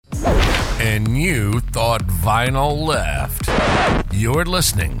and you thought vinyl left. You're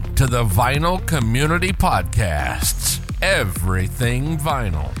listening to the Vinyl Community Podcasts. Everything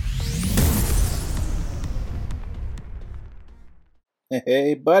vinyl.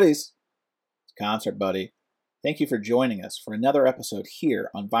 Hey, buddies. It's Concert Buddy. Thank you for joining us for another episode here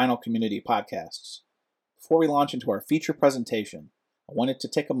on Vinyl Community Podcasts. Before we launch into our feature presentation, I wanted to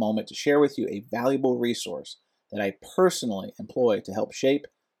take a moment to share with you a valuable resource that I personally employ to help shape,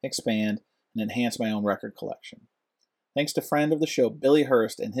 expand, and enhance my own record collection. Thanks to friend of the show Billy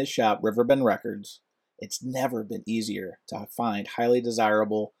Hurst and his shop Riverbend Records, it's never been easier to find highly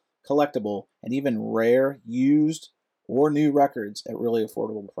desirable, collectible, and even rare used or new records at really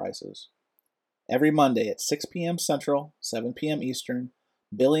affordable prices. Every Monday at 6 p.m. Central, 7 p.m. Eastern,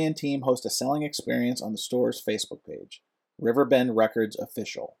 Billy and team host a selling experience on the store's Facebook page, Riverbend Records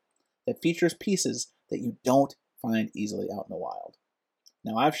Official, that features pieces that you don't find easily out in the wild.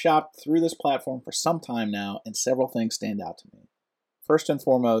 Now, I've shopped through this platform for some time now, and several things stand out to me. First and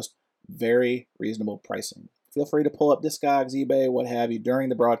foremost, very reasonable pricing. Feel free to pull up Discogs, eBay, what have you, during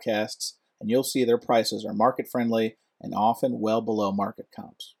the broadcasts, and you'll see their prices are market-friendly and often well below market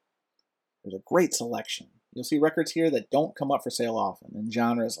comps. There's a great selection. You'll see records here that don't come up for sale often in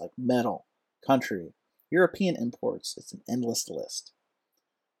genres like metal, country, European imports. It's an endless list.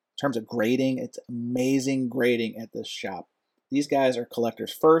 In terms of grading, it's amazing grading at this shop. These guys are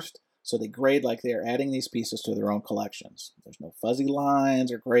collectors first, so they grade like they are adding these pieces to their own collections. There's no fuzzy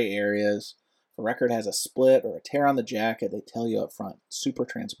lines or gray areas. If a record has a split or a tear on the jacket, they tell you up front. Super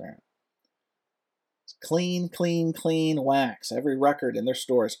transparent. It's clean, clean, clean wax. Every record in their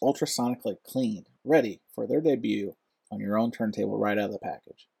store is ultrasonically cleaned, ready for their debut on your own turntable right out of the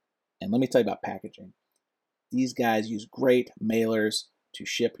package. And let me tell you about packaging. These guys use great mailers to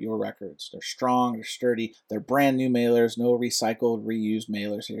ship your records. They're strong, they're sturdy, they're brand new mailers, no recycled, reused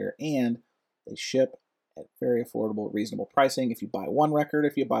mailers here, and they ship at very affordable, reasonable pricing. If you buy one record,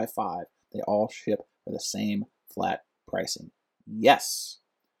 if you buy 5, they all ship for the same flat pricing. Yes!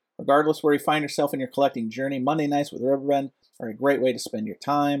 Regardless where you find yourself in your collecting journey, Monday nights with Riverbend are a great way to spend your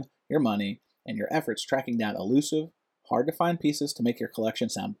time, your money, and your efforts tracking down elusive, hard-to-find pieces to make your collection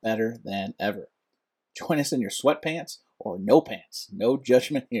sound better than ever. Join us in your sweatpants or no pants. No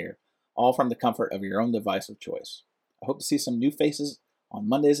judgment here. All from the comfort of your own device of choice. I hope to see some new faces on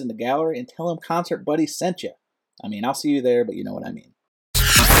Mondays in the gallery and tell them Concert Buddy sent you. I mean, I'll see you there, but you know what I mean.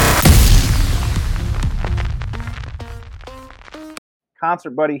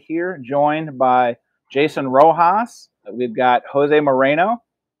 Concert Buddy here, joined by Jason Rojas. We've got Jose Moreno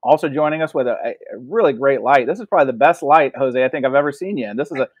also joining us with a really great light. This is probably the best light, Jose, I think I've ever seen you in.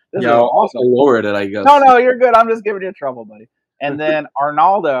 This is awesome. Lowered it, I guess. No, you're good. I'm just giving you trouble, buddy. And then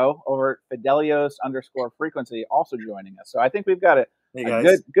Arnaldo over at Fidelios_frequency also joining us. So I think we've got a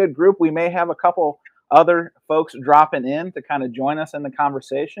good group. We may have a couple other folks dropping in to kind of join us in the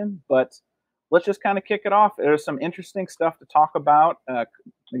conversation, but let's just kind of kick it off. There's some interesting stuff to talk about.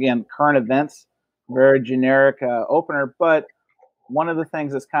 Again, current events, very generic opener, but one of the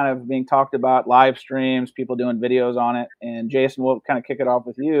things that's kind of being talked about, live streams, people doing videos on it. And Jason, we'll kind of kick it off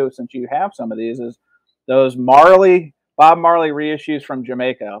with you since you have some of these, is those Bob Marley reissues from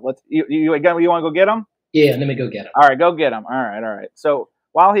Jamaica. You want to go get them? Yeah, let me go get them. All right, go get them. All right. So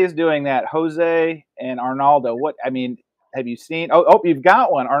while he's doing that, Jose and Arnaldo, have you seen? Oh, you've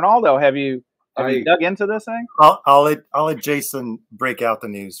got one. Arnaldo, have you dug into this thing? I'll let Jason break out the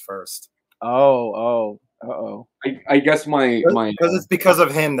news first. Uh-oh. I guess because it's because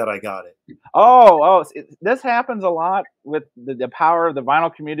of him that I got it. This happens a lot with the power of the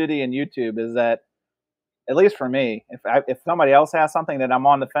vinyl community and YouTube, is that, at least for me, if somebody else has something that I'm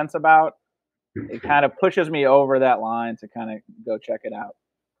on the fence about, it kind of pushes me over that line to kind of go check it out.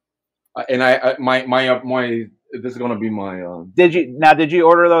 And this is going to be my. Did you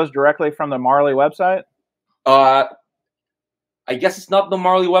order those directly from the Marley website? I guess it's not the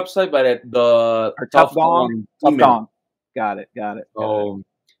Marley website, but at the Tough Gong. Got it. So,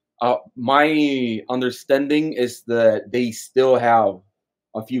 my understanding is that they still have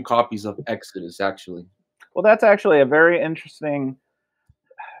a few copies of Exodus, actually. Well, that's actually a very interesting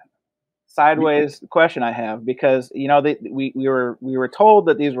sideways question I have, because we were told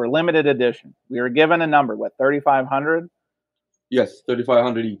that these were limited edition. We were given a number, 3,500? Yes,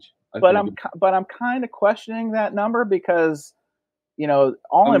 3,500 each. But I'm kind of questioning that number, because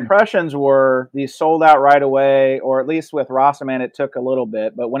all impressions were these sold out right away, or at least with Rosaman it took a little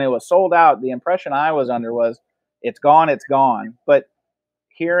bit. But when it was sold out, the impression I was under was it's gone. But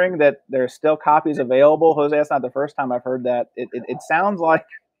hearing that there's still copies available, Jose, that's not the first time I've heard that. It sounds like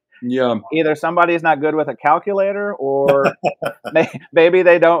Yeah. Either somebody's not good with a calculator, or maybe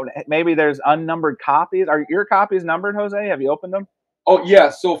they don't. Maybe there's unnumbered copies. Are your copies numbered, Jose? Have you opened them? Oh yeah.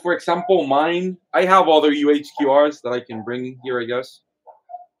 So for example, mine, I have other UHQRs that I can bring here, I guess.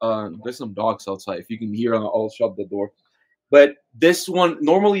 There's some dogs outside. If you can hear, I'll shut the door. But this one,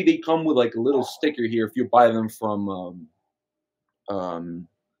 normally they come with like a little sticker here if you buy them from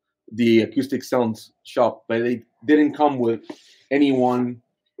the Acoustic Sounds shop, but they didn't come with anyone.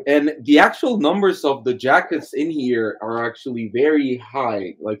 And the actual numbers of the jackets in here are actually very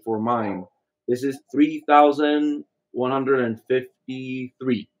high. Like for mine, this is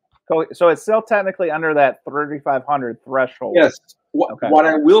 3,153. So it's still technically under that 3,500 threshold. Yes. Okay. What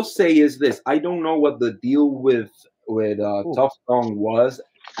I will say is this: I don't know what the deal with Tough Gong was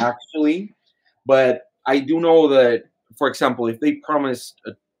actually, but I do know that, for example, if they promised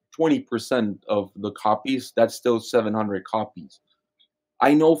 20% of the copies, that's still 700 copies.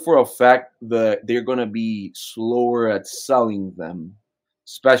 I know for a fact that they're going to be slower at selling them,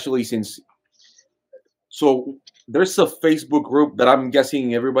 especially since. So there's a Facebook group that I'm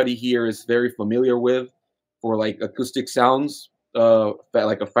guessing everybody here is very familiar with for like Acoustic Sounds,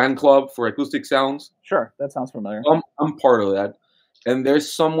 like a fan club for Acoustic Sounds. Sure, that sounds familiar. I'm part of that. And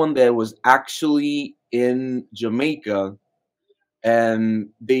there's someone that was actually in Jamaica, and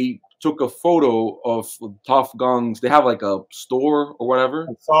they took a photo of Tough Gongs. They have like a store or whatever.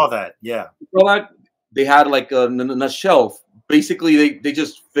 I saw that. Yeah. They had like a shelf. Basically, they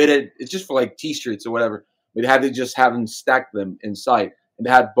just fitted. It's just for like T-shirts or whatever. But they had to just have them stack them inside, and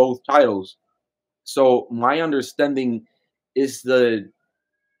they had both titles. So my understanding is that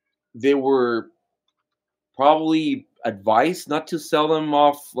they were probably advised not to sell them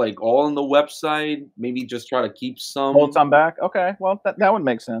off like all on the website. Maybe just try to keep some. Hold some back. Okay, well that would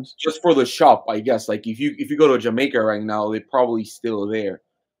make sense. Just for the shop, I guess. Like if you go to Jamaica right now, they're probably still there.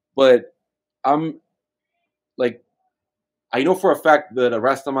 But I'm like, I know for a fact that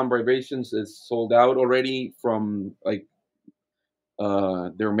Rastaman Vibrations is sold out already from like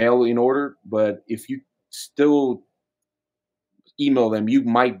their mail in order. But if you still email them, you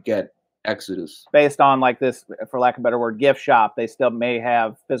might get Exodus. Based on like this, for lack of a better word, gift shop, they still may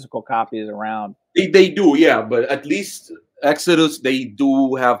have physical copies around. They do, yeah. But at least Exodus, they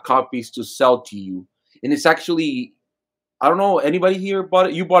do have copies to sell to you. And it's actually, I don't know, anybody here bought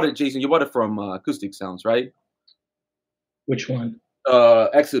it? You bought it, Jason. You bought it from Acoustic Sounds, right? Which one?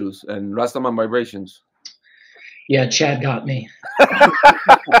 Exodus and Rastaman Vibrations. Yeah, Chad got me. Do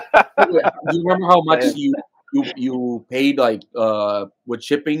you remember how much you paid like with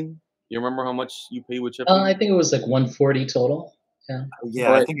shipping? You remember how much you paid with shipping? I think it was like 140 total. Yeah. Yeah,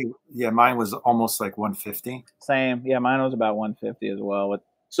 But- I think mine was almost like 150. Same. Yeah, mine was about 150 as well.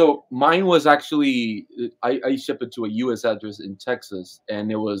 So mine was actually I shipped it to a U.S. address in Texas, and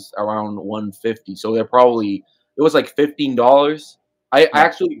it was around 150. So they're probably it was like $15. I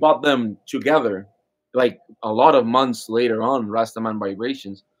actually bought them together, like a lot of months later on, Rastaman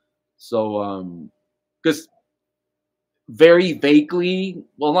Vibrations. So because very vaguely,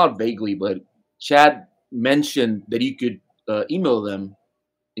 well, not vaguely, but Chad mentioned that you could email them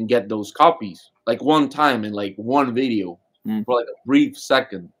and get those copies like one time in like one video for like a brief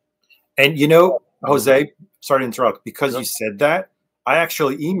second. And you know, Jose, sorry to interrupt, because you said that, I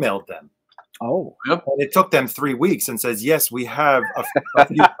actually emailed them. Oh, And it took them 3 weeks and says, yes, we have a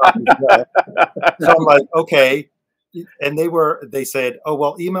few copies left. So I'm like, okay. And they said, oh,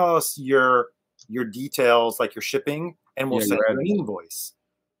 well, email us your details, like your shipping, and we'll Yeah, send you're you an invoice.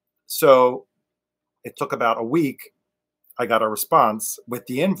 So it took about a week. I got a response with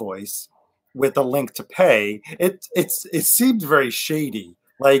the invoice with a link to pay. It seemed very shady.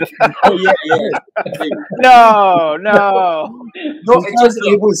 Like, Oh yeah. no. no,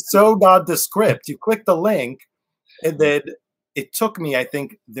 it was so nondescript. You click the link, and then it took me. I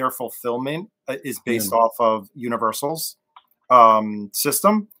think their fulfillment is based off of Universal's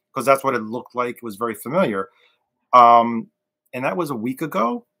system, because that's what it looked like. It was very familiar, and that was a week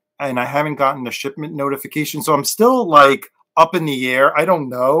ago, and I haven't gotten a shipment notification. So I'm still like up in the air. I don't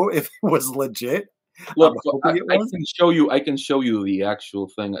know if it was legit. Look, hoping it I was. can show you. I can show you the actual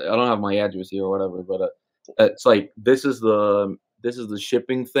thing. I don't have my address here or whatever, but it's like this is the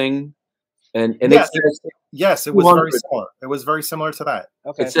shipping thing, and Yes, it yes, it was 200. very similar. It was very similar to that.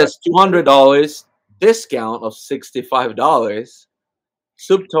 Okay. says $200 discount of $65,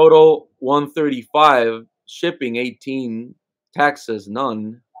 subtotal $135, shipping $18, taxes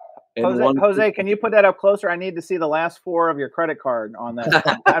none, and Jose, can you put that up closer? I need to see the last four of your credit card on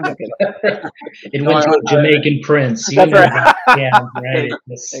that. I'm just kidding. It went to a Jamaican prince. You That's know right. that. Yeah, right.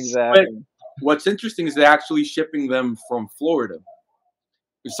 Exactly. What's interesting is they're actually shipping them from Florida.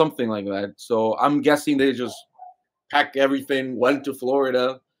 or something like that. So I'm guessing they just packed everything, went to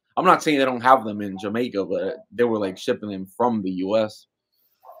Florida. I'm not saying they don't have them in Jamaica, but they were like shipping them from the U.S.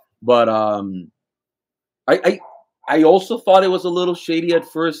 But I also thought it was a little shady at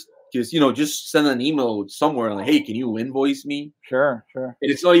first because just send an email somewhere like, hey, can you invoice me? Sure. And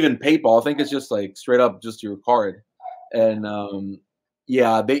it's not even PayPal. I think it's just like straight up just your card. And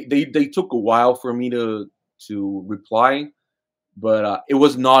yeah, they took a while for me to reply, but it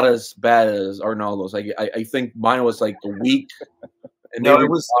was not as bad as Arnaldo's. I think mine was like a week. And no, it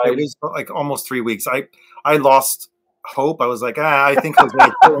was like almost 3 weeks. I lost hope. I was like, I think I was going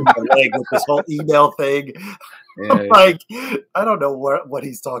to kill my leg with this whole email thing. Yeah. Like, I don't know what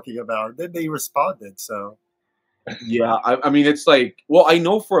he's talking about. Then they responded. So yeah, I mean, it's like, well, I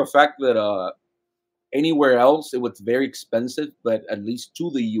know for a fact that anywhere else it was very expensive, but at least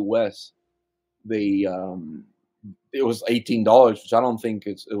to the US, they it was $18, which I don't think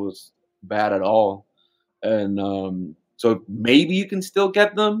it was bad at all. And so maybe you can still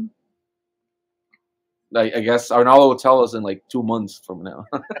get them. I guess Arnaldo will tell us in like 2 months from now.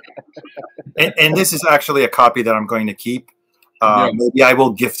 and this is actually a copy that I'm going to keep. Maybe I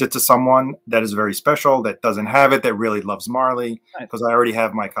will gift it to someone that is very special, that doesn't have it, that really loves Marley, because I already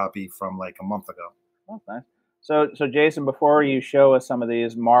have my copy from like a month ago. Okay. So Jason, before you show us some of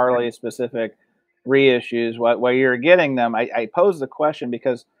these Marley specific reissues, while you're getting them, I posed the question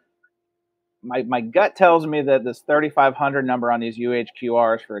because my gut tells me that this 3,500 number on these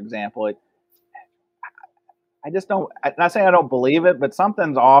UHQRs, for example, I just don't. I'm not saying I don't believe it, but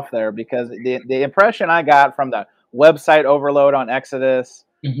something's off there because the impression I got from the website overload on Exodus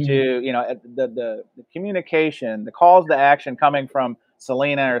to the communication, the calls to action coming from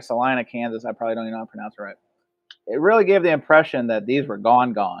Salina, Kansas. I probably don't even know how to pronounce it right. It really gave the impression that these were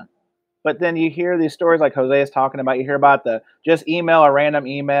gone. But then you hear these stories like Jose is talking about. You hear about the just email a random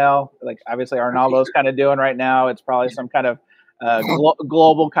email, like obviously Arnaldo's kind of doing right now. It's probably some kind of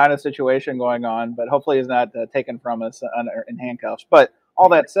global kind of situation going on, but hopefully it's not taken from us in handcuffs. But all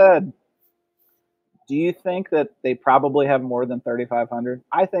that said, do you think that they probably have more than 3,500?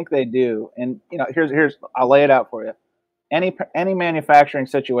 I think they do. And here's I'll lay it out for you. Any manufacturing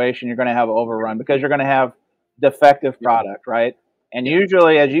situation, you're going to have overrun because you're going to have defective product, right? And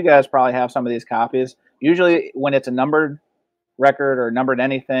usually, as you guys probably have some of these copies, usually when it's a numbered record or numbered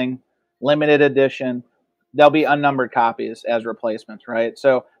anything, limited edition, there'll be unnumbered copies as replacements, right?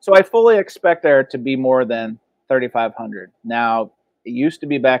 So I fully expect there to be more than 3,500. Now, it used to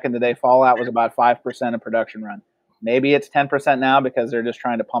be back in the day, Fallout was about 5% of production run. Maybe it's 10% now because they're just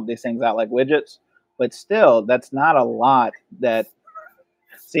trying to pump these things out like widgets. But still, that's not a lot. That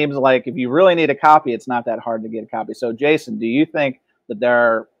seems like if you really need a copy, it's not that hard to get a copy. So, Jason, do you think that there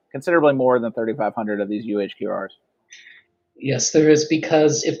are considerably more than 3,500 of these UHQRs? Yes, there is,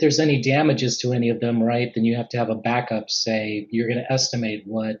 because if there's any damages to any of them, right, then you have to have a backup. Say you're going to estimate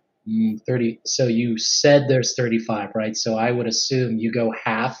what 30. So you said there's 35, right? So I would assume you go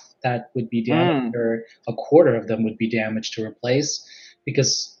half that would be damaged, or a quarter of them would be damaged to replace,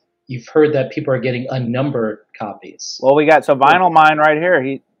 because you've heard that people are getting unnumbered copies. Well, we got Vinyl Mine right here.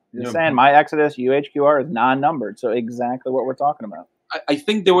 He's saying my Exodus UHQR is non-numbered. So exactly what we're talking about. I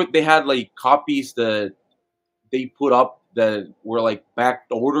think they had like copies that they put up that were like back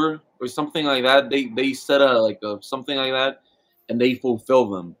order or something like that. They set a something like that, and they fulfill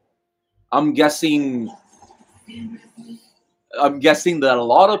them. I'm guessing that a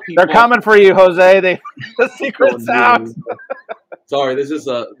lot of people, they're coming for you, Jose. The secret's out. Sorry, this is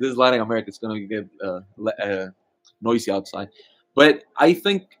Latin America. It's gonna get noisy outside, but I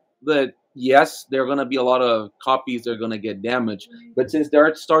think that yes, there are gonna be a lot of copies that are gonna get damaged. But since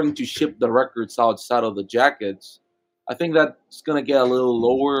they're starting to ship the records outside of the jackets, I think that's gonna get a little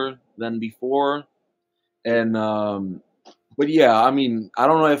lower than before. And but yeah, I mean, I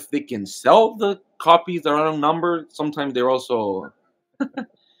don't know if they can sell the copies that are unnumbered. Sometimes they're also,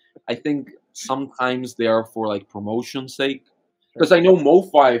 I think sometimes they are for like promotion's sake. Because I know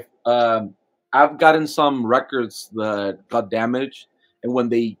Mo5, I've gotten some records that got damaged, and when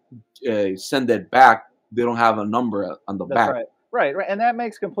they send it back, they don't have a number on the back. Right, and that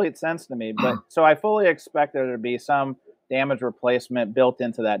makes complete sense to me. But so I fully expect there to be some damage replacement built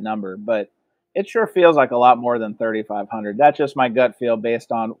into that number, but it sure feels like a lot more than 3,500. That's just my gut feel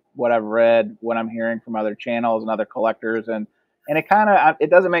based on what I've read, what I'm hearing from other channels and other collectors, and it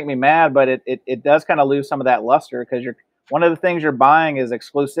doesn't make me mad, but it does kind of lose some of that luster because one of the things you're buying is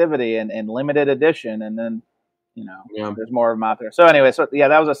exclusivity and limited edition, and then there's more of them out there. So anyway,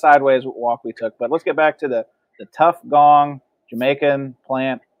 that was a sideways walk we took. But let's get back to the Tough Gong Jamaican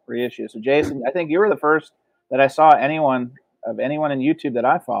plant reissue. So Jason, I think you were the first that I saw anyone of anyone in YouTube that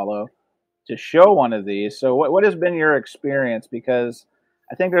I follow to show one of these. So what has been your experience? Because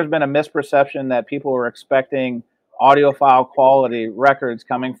I think there's been a misperception that people were expecting audiophile quality records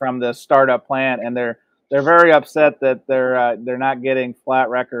coming from this startup plant, and they're very upset that they're not getting flat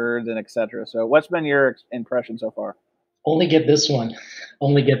records and etc. So what's been your impression so far? Only get this one.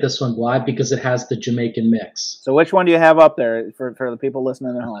 Only get this one. Why? Because it has the Jamaican mix. So which one do you have up there for the people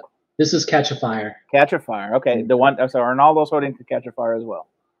listening at home? This is Catch a Fire. Catch a Fire. Okay, the one. So Arnaldo's holding to Catch a Fire as well.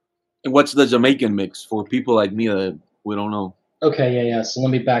 And what's the Jamaican mix for people like me that we don't know? Okay, yeah. So let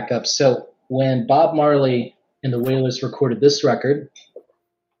me back up. So when Bob Marley and the Wailers recorded this record,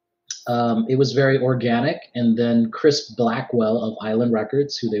 it was very organic. And then Chris Blackwell of Island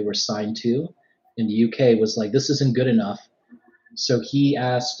Records, who they were signed to in the UK, was like, this isn't good enough. So he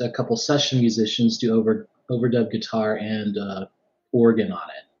asked a couple session musicians to overdub guitar and organ on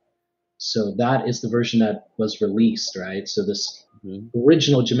it. So that is the version that was released, right? So this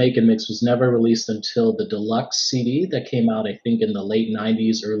original Jamaican mix was never released until the deluxe CD that came out, I think, in the late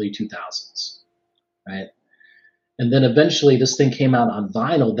 90s, early 2000s, right? And then eventually this thing came out on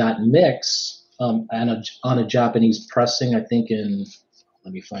vinyl, that mix, and on a Japanese pressing, I think in,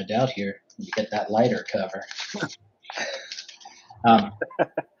 let me find out here. Let me get that lighter cover.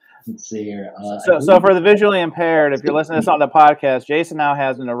 Let's see here. So for the visually impaired, if you're listening to this on the podcast, Jason now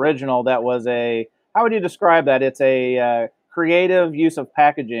has an original that was how would you describe that? It's a creative use of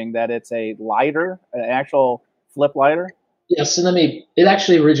packaging, that it's a lighter, an actual flip lighter? Yes, and it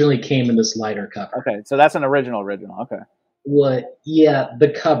actually originally came in this lighter cover. Okay, so that's an original. Okay. Yeah, the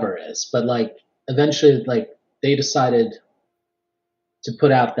cover is, but like eventually, like they decided to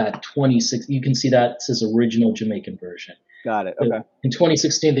put out that 26. You can see that it says original Jamaican version. Got it. Okay. In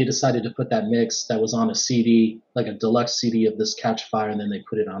 2016, they decided to put that mix that was on a CD, like a deluxe CD of this Catch Fire, and then they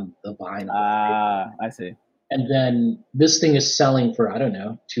put it on the vinyl. I see. And then this thing is selling for, I don't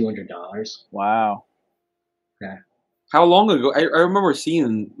know, $200. Wow. Yeah. How long ago? I remember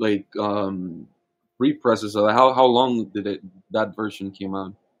seeing like represses of it. How long did that version came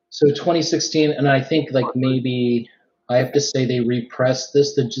out? So 2016, and I think like maybe I have to say they repressed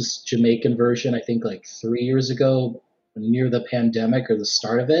the just Jamaican version, I think like 3 years ago, near the pandemic or the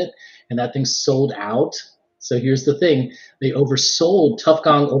start of it, and that thing sold out. So here's the thing. Tough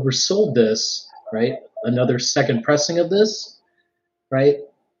Gong oversold this, right? Another second pressing of this, right?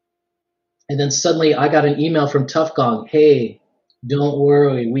 And then suddenly I got an email from Tough Gong. Hey, don't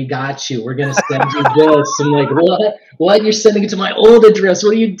worry, we got you. We're going to send you this. I'm like, what? What? You're sending it to my old address.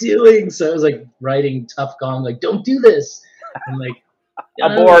 What are you doing? So I was like writing Tough Gong, like, don't do this. I'm like,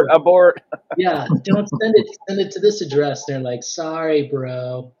 abort. Yeah, don't send it. Send it to this address. They're like, sorry,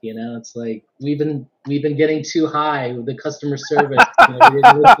 bro. You know, it's like we've been getting too high with the customer service. We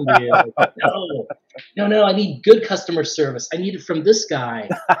didn't listen to you. Like, no. I need good customer service. I need it from this guy.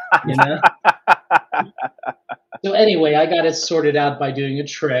 You know. So anyway, I got it sorted out by doing a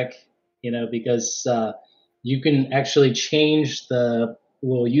trick. You know, because you can actually change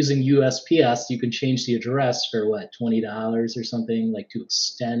using USPS, you can change the address for what, $20 or something, like to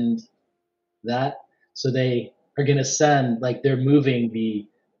extend that. So they are going to send, like they're moving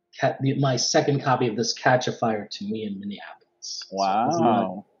my second copy of this Catch a Fire to me in Minneapolis. Wow.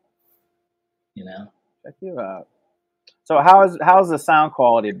 So, you know. Check you out. So how's the sound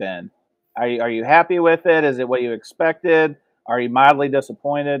quality been? Are you happy with it? Is it what you expected? Are you mildly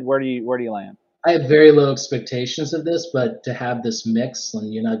disappointed? Where do you land? I have very low expectations of this, but to have this mix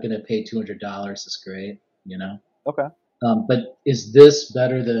and you're not going to pay $200 is great, you know? Okay. But is this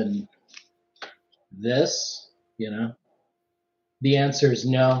better than this, you know? The answer is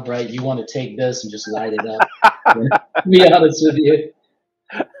no, right? You want to take this and just light it up. To be honest with you.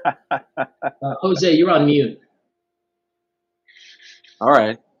 Jose, you're on mute. All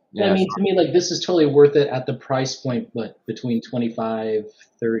right. Yeah, I mean, to me, like, this is totally worth it at the price point, but between $25,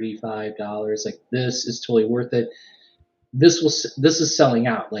 $35, like, this is totally worth it. This is selling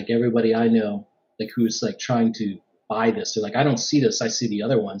out. Like, everybody I know, like, who's, like, trying to buy this, they're like, I don't see this. I see the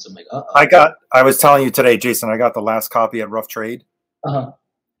other ones. I'm like, uh-oh. I was telling you today, Jason, I got the last copy at Rough Trade. Uh-huh.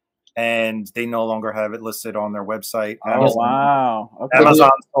 And they no longer have it listed on their website. Wow. Okay.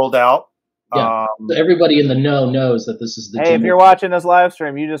 Amazon sold out. Yeah. So everybody in the know knows that this is the. Hey, if you're watching this live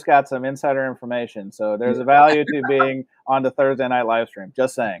stream, you just got some insider information. So there's a value to being on the Thursday night live stream.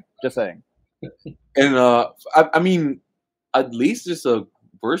 Just saying. And I mean, at least there's a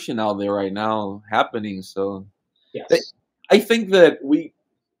version out there right now happening. So yes. I think that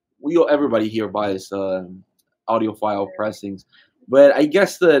everybody here buys audiophile pressings, but I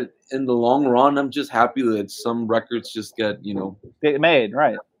guess that in the long run, I'm just happy that some records just get made,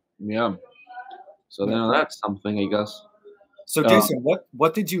 right? Yeah. So then that's something, I guess. So Jason,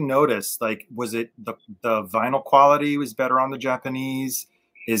 what did you notice? Like, was it the vinyl quality was better on the Japanese?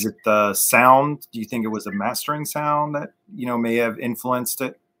 Is it the sound? Do you think it was a mastering sound that may have influenced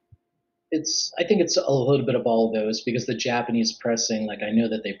it? I think it's a little bit of all of those, because the Japanese pressing, like, I know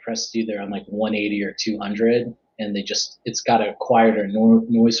that they pressed either on like 180 or 200, and it's got a quieter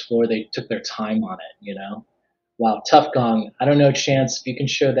noise floor. They took their time on it, Wow, Tough Gong. I don't know, Chance, if you can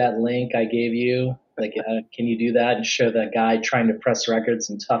show that link I gave you. Like, can you do that and show that guy trying to press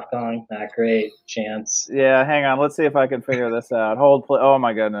records in Tough Gong? Not great, Chance. Yeah, hang on. Let's see if I can figure this out. Oh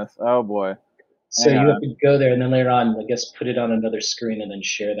my goodness. Oh boy. So you have to go there, and then later on, I guess, put it on another screen and then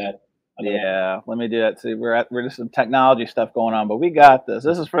share that. Yeah, let me do that. See, we're just some technology stuff going on, but we got this.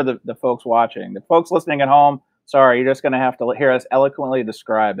 This is for the folks watching. The folks listening at home, sorry, you're just going to have to hear us eloquently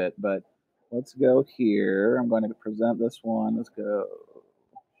describe it. But let's go here. I'm going to present this one. Let's go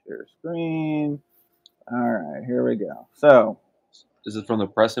share screen. All right, here we go. So, is it from the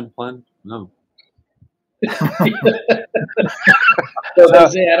press implant? No. So I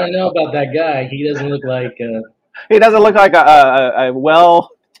don't know about that guy. He doesn't look like a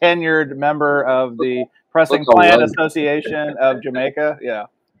well-tenured member of the Pressing Plant Association of Jamaica. Yeah,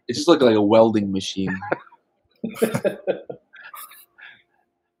 it just looked like a welding machine.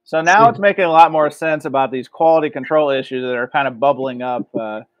 So now it's making a lot more sense about these quality control issues that are kind of bubbling up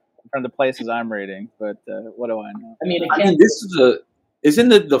from the places I'm reading. But what do I know? I mean,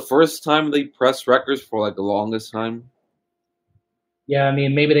 isn't it the first time they press records for like the longest time? Yeah, I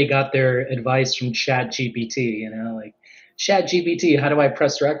mean, maybe they got their advice from ChatGPT, like, ChatGPT, how do I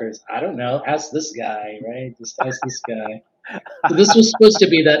press records? I don't know. Ask this guy, right? Just ask this guy. So this was supposed to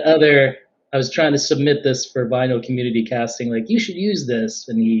be that other, I was trying to submit this for Vinyl Community Casting, like, you should use this.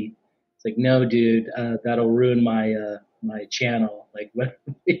 And he's like, no, dude, that'll ruin my channel. Like,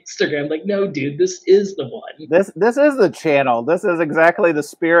 Instagram, like, no, dude, this is the one. This is the channel. This is exactly the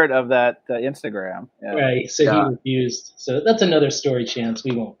spirit of that Instagram. Yeah. Right. So he refused. So that's another story, Chance.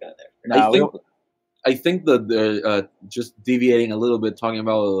 We won't go there. No, I think the just deviating a little bit, talking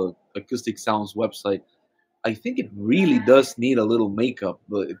about Acoustic Sounds website, I think it really does need a little makeup,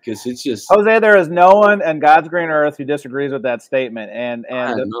 because it's just Jose. There is no one in God's green earth who disagrees with that statement, and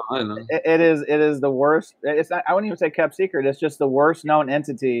I know. It is the worst. It's not. I wouldn't even say kept secret. It's just the worst known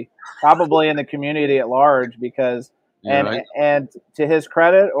entity, probably in the community at large. Because and to his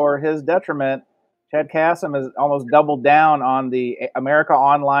credit or his detriment, Chad Kassem has almost doubled down on the America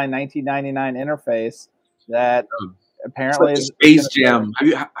Online 1999 interface that. Apparently, it's like Space Jam. Have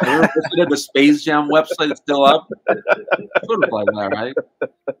you ever visited the Space Jam website? It's still up. Sort of like that, right?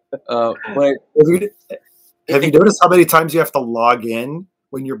 But have you noticed how many times you have to log in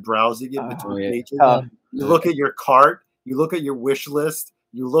when you're browsing it between pages? You look at your cart, you look at your wish list,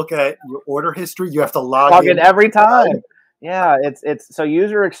 you look at your order history. You have to log in every time. Yeah, it's so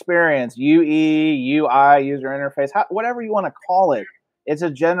user experience, UI, user interface, whatever you want to call it. It's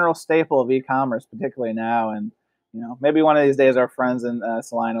a general staple of e-commerce, particularly now, and. Maybe one of these days our friends in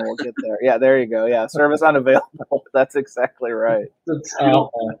Salina will get there. Yeah, there you go. Yeah, service unavailable. That's exactly right.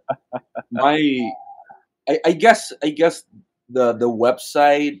 I guess the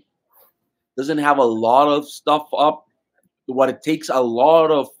website doesn't have a lot of stuff up. What it takes a lot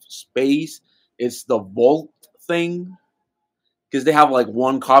of space is the vault thing, because they have like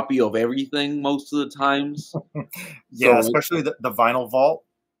one copy of everything most of the times. Yeah, especially the vinyl vault.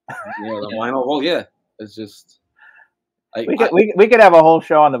 Yeah, the vinyl vault. Yeah, it's just. We could have a whole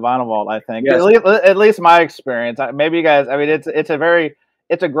show on the vinyl vault. I think yes. At least my experience. Maybe you guys. I mean, it's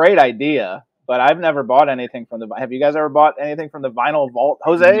a great idea, but I've never bought anything from the. Have you guys ever bought anything from the vinyl vault,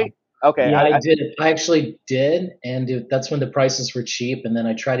 Jose? No. Okay, yeah, I did. I actually did, and that's when the prices were cheap. And then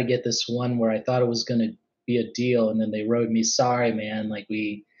I tried to get this one where I thought it was going to be a deal, and then they wrote me, "Sorry, man, like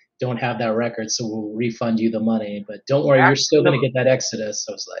we don't have that record, so we'll refund you the money. But don't worry, you're still going to get that Exodus."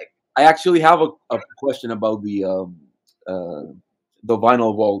 So I was like, I actually have a question about the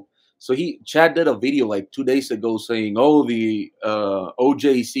vinyl vault. So Chad did a video like 2 days ago saying, "Oh, the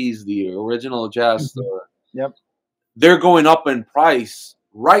OJCs, the original jazz, yep, they're going up in price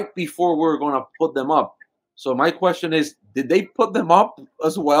right before we're going to put them up." So my question is, did they put them up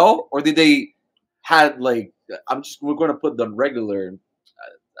as well, or did they had like we're going to put them regular?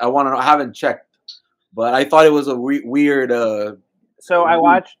 I want to know. I haven't checked, but I thought it was a weird. So I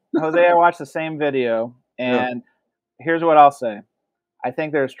watched the same video, and here's what I'll say. I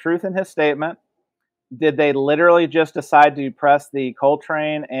think there's truth in his statement. Did they literally just decide to press the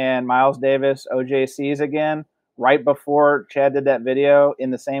Coltrane and Miles Davis OJCs again right before Chad did that video in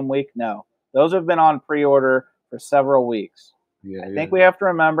the same week? No. Those have been on pre-order for several weeks. I think we have to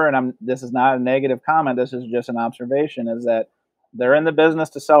remember, and this is not a negative comment, this is just an observation, is that they're in the business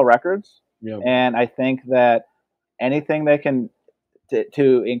to sell records. Yeah. And I think that anything they can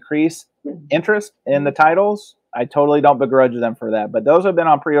to increase interest in the titles, I totally don't begrudge them for that. But those have been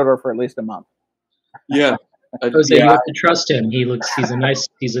on pre-order for at least a month. Yeah. Jose, you have to trust him. He's a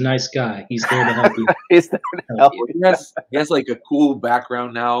nice guy. He's there to help you. He's there to help you. He has like a cool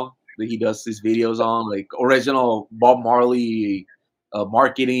background now that he does these videos on, like original Bob Marley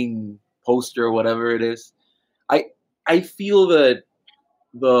marketing poster, whatever it is. I feel that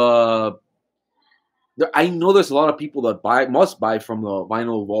I know there's a lot of people that must buy from the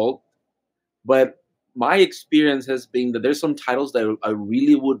Vinyl Vault, but my experience has been that there's some titles that I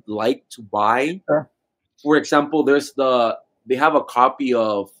really would like to buy. Sure. For example, they have a copy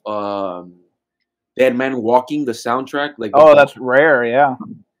of Dead Man Walking, the soundtrack. Like, that's rare, yeah.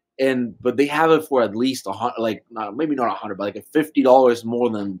 But they have it for at least maybe not $100, but like $50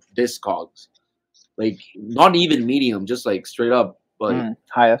 more than Discogs. Like, not even medium, just like straight up, but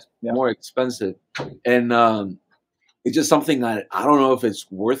highest, yeah. More expensive. And it's just something that I don't know if it's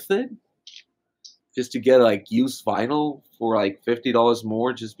worth it, just to get like used vinyl for like $50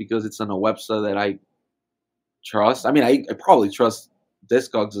 more, just because it's on a website that I trust. I mean, I probably trust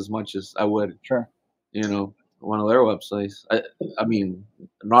Discogs as much as I would, sure, one of their websites. I mean,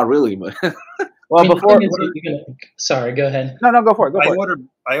 not really, but well, sorry, go ahead. No, go for it.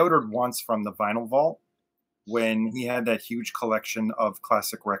 I ordered once from the Vinyl Vault when he had that huge collection of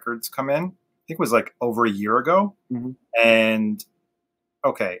classic records come in. I think it was like over a year ago. Mm-hmm. And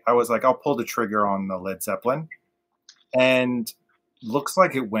okay, I was like, I'll pull the trigger on the Led Zeppelin, and looks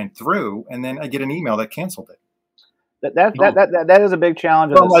like it went through. And then I get an email that canceled it. That is a big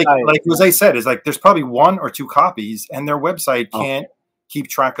challenge. Well, like Jose said, is like there's probably 1 or 2 copies, and their website can't keep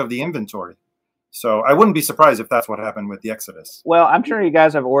track of the inventory. So I wouldn't be surprised if that's what happened with the Exodus. Well, I'm sure you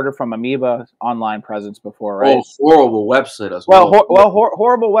guys have ordered from Amoeba online presence before, right? Oh, horrible website as well.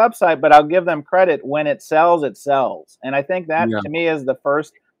 Horrible website, but I'll give them credit. When it sells, it sells. And I think that, to me, is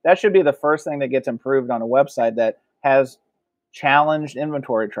that should be the first thing that gets improved on a website that has challenged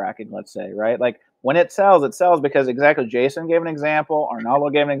inventory tracking, let's say, right? Like, when it sells because exactly Jason gave an example, Arnaldo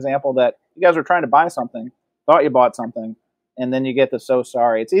gave an example that you guys were trying to buy something, thought you bought something, and then you get the so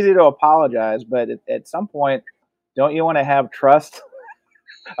sorry. It's easy to apologize, but at some point, don't you want to have trust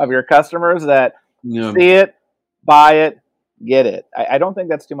of your customers that see it, buy it, get it? I don't think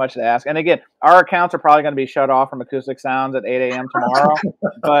that's too much to ask. And again, our accounts are probably going to be shut off from Acoustic Sounds at 8 a.m. tomorrow,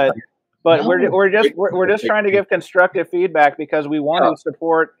 but we're just trying to give constructive feedback because we want to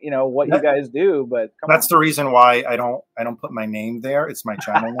support what you guys do. But that's the reason why I don't put my name there. It's my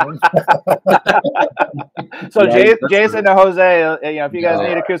channel name. So Jason to Jose, if you guys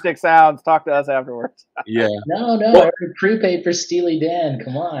need Acoustic Sounds, talk to us afterwards. Yeah. No, I already prepaid for Steely Dan.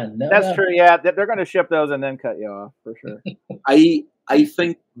 Come on. That's true. Yeah, they're going to ship those and then cut you off for sure. I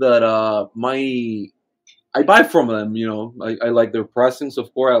think that I buy from them, I like their pressings,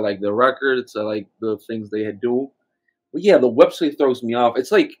 of course. I like their records. I like the things they do. But yeah, the website throws me off.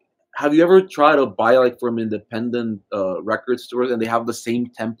 It's like, have you ever tried to buy like from independent record stores and they have the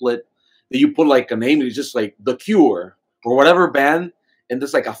same template that you put like a name? It's just like The Cure or whatever band, and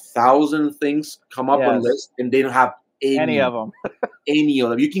there's like 1,000 things come up on list, and they don't have any of them. Any of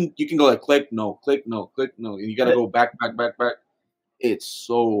them. You can go like click no, and you got to go back. It's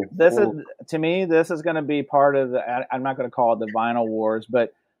so. This is going to be part of the. I'm not going to call it the vinyl wars,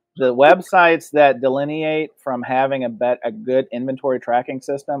 but the websites that delineate from having a good inventory tracking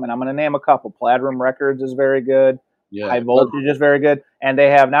system, and I'm going to name a couple. Platinum Records is very good. Yeah. High Voltage is very good, and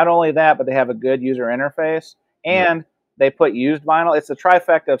they have not only that, but they have a good user interface, and they put used vinyl. It's the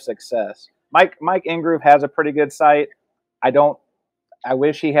trifecta of success. Mike Ingroove has a pretty good site. I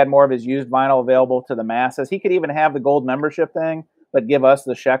wish he had more of his used vinyl available to the masses. He could even have the gold membership thing, but give us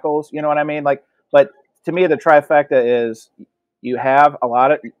the shekels. You know what I mean? But to me, the trifecta is you have a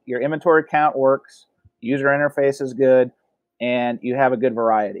lot of your inventory count works, user interface is good, and you have a good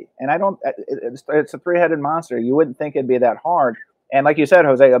variety. And it's a three-headed monster. You wouldn't think it'd be that hard. And like you said,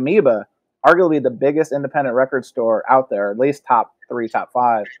 Jose, Amoeba, arguably the biggest independent record store out there, at least top 3, top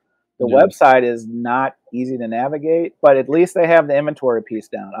 5. The website is not easy to navigate, but at least they have the inventory piece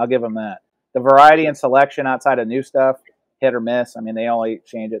down. I'll give them that. The variety and selection outside of new stuff, hit or miss. I mean, they only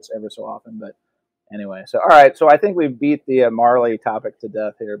change it every so often, but anyway. So, all right. So I think we've beat the Marley topic to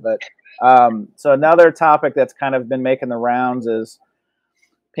death here, but so another topic that's kind of been making the rounds is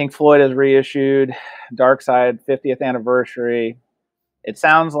Pink Floyd has reissued Dark Side 50th anniversary. It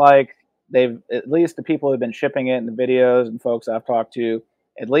sounds like they've, at least the people who've been shipping it in the videos and folks I've talked to,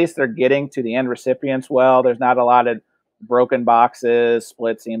 at least they're getting to the end recipients well. There's not a lot of broken boxes,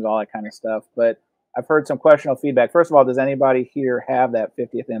 split seams, all that kind of stuff. But I've heard some questionable feedback. First of all, does anybody here have that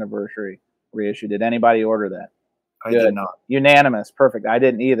 50th anniversary reissue? Did anybody order that? I did not. Unanimous. Perfect. I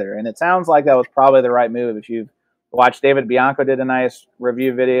didn't either. And it sounds like that was probably the right move. If you've watched, David Bianco did a nice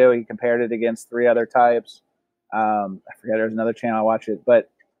review video. He compared it against 3 other types. I forget, there's another channel I watch it. But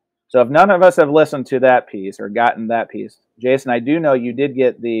so if none of us have listened to that piece or gotten that piece, Jason, I do know you did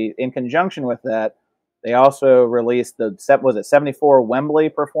get in conjunction with that, they also released was it 74 Wembley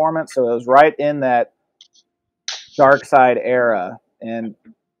performance? So it was right in that Dark Side era. And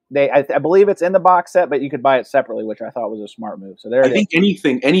I believe it's in the box set, but you could buy it separately, which I thought was a smart move. So there I think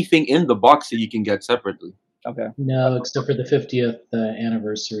anything in the box set you can get separately. Okay. No, except for the 50th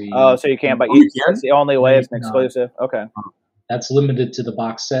anniversary. Oh, so you can't, but that's the only way it's an exclusive. Okay. That's limited to the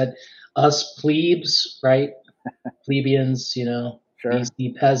box set. Us plebes, right? Plebeians, Sure.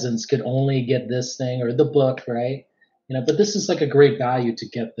 BC peasants could only get this thing or the book, right? But this is like a great value to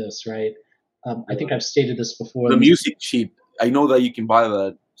get this, right? I think I've stated this before. The music sheet, I know that you can buy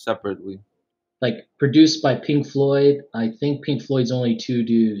that separately. Like produced by Pink Floyd. I think Pink Floyd's only 2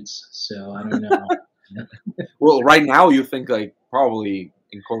 dudes, so I don't know. Well, right now you think like probably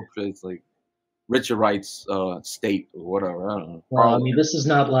incorporates like Richard Wright's state or whatever. I don't know. Well, I mean, this is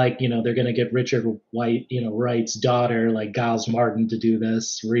not like, they're going to get Richard Wright's daughter, like Giles Martin, to do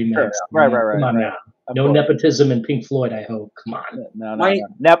this remix. Sure. Right. Come on now. No nepotism in Pink Floyd, I hope. Come on.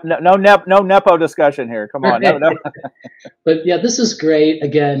 No nepo discussion here. Come on. No. But yeah, this is great.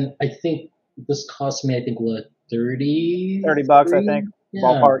 Again, I think this cost me, what, $30? $30, I think. Yeah.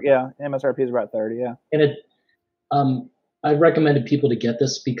 Ballpark, yeah. MSRP is about 30, yeah. And I recommended people to get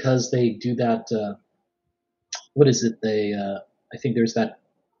this because they do that. What is it? I think there's that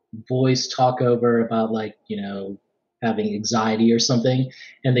voice talk over about having anxiety or something,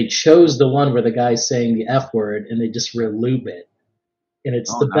 and they chose the one where the guy's saying the F word, and they just reloop it, and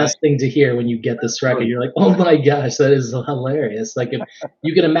it's the best thing to hear when you get this record. You're like, oh my gosh, that is hilarious! Like if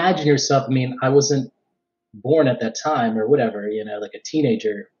you can imagine yourself. I mean, I wasn't born at that time or whatever, like a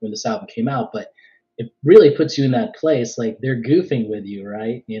teenager when this album came out, but it really puts you in that place, like they're goofing with you,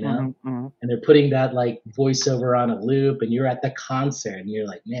 right? And they're putting that like voiceover on a loop, and you're at the concert, and you're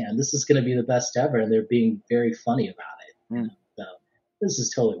like, man, this is going to be the best ever, and they're being very funny about it. So this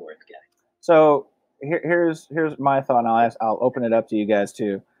is totally worth getting. So here's my thought, and I'll open it up to you guys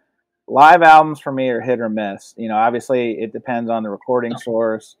too. Live albums for me are hit or miss. Obviously it depends on the recording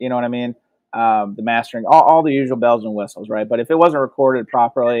source. You know what I mean? The mastering, all the usual bells and whistles, right? But if it wasn't recorded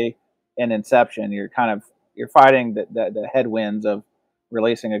properly in inception, you're fighting the headwinds of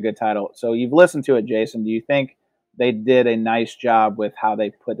releasing a good title. So you've listened to it, Jason. Do you think they did a nice job with how they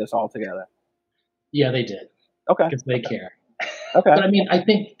put this all together? Yeah, they did. Okay. Because they care. Okay. But I mean, I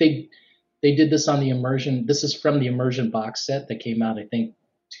think they did this on the Immersion. This is from the Immersion box set that came out, I think,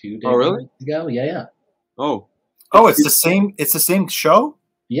 2 days ago. Yeah. Oh, it's the same. It's the same show.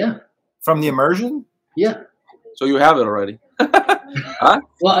 Yeah. From the Immersion. Yeah. So you have it already. Huh?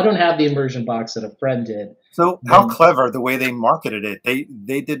 Well, I don't have the Immersion box that a friend did. So how clever the way they marketed it.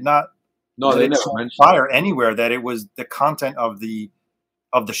 They did not. No, they never mentioned fire anywhere that it was the content of the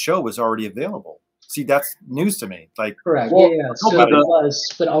show was already available. See, that's news to me. Like correct. Well, yeah. So it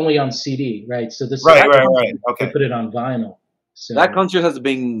was, but only on CD, right? So this right. Okay. They put it on vinyl. So that concert has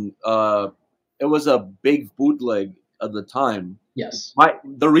been. It was a big bootleg at the time. Yes.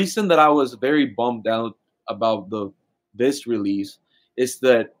 The reason that I was very bummed out about this release is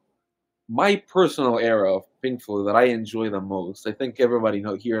that my personal era of Pink Floyd that I enjoy the most. I think everybody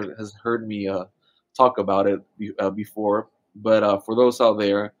here has heard me talk about it before, but for those out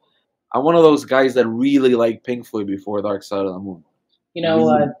there, I'm one of those guys that really like Pink Floyd before Dark Side of the Moon. You know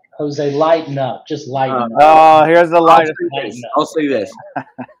what, Jose? Lighten up, just lighten up. Oh, here's the light. I'll say this.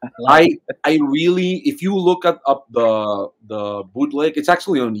 I really, if you look up the bootleg, it's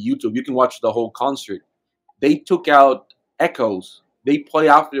actually on YouTube. You can watch the whole concert. They took out echoes. They play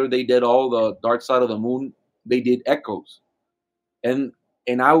after they did all the Dark Side of the Moon. They did echoes, and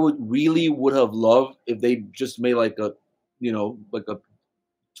I would have loved if they just made like a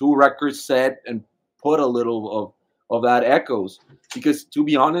 2-record set and put a little of that echoes, because to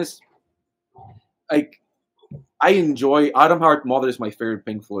be honest, like I enjoy Atom Heart Mother is my favorite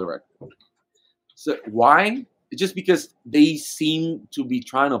Pink Floyd record. So why? Just because they seem to be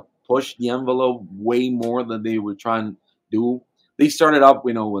trying to push the envelope way more than they were trying to do. They started up,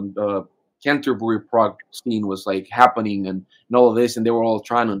 when the Canterbury prog scene was like happening and all of this, and they were all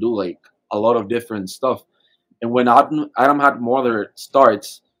trying to do like a lot of different stuff. And when Atom Heart Mother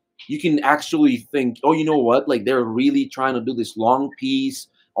starts, you can actually think, oh, you know what? Like they're really trying to do this long piece,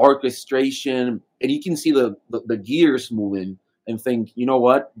 orchestration, and you can see the gears moving and think, you know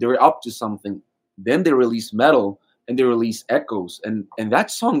what? They're up to something. Then they released Metal, and they released Echoes, and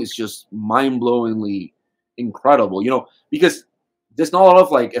that song is just mind-blowingly incredible. Because there's not a lot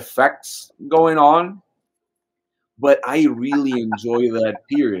of like effects going on, but I really enjoy that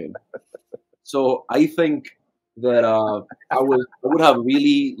period. So I think that I would have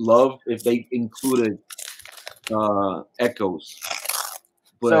really loved if they included Echoes,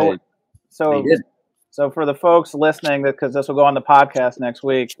 but they didn't. So for the folks listening, because this will go on the podcast next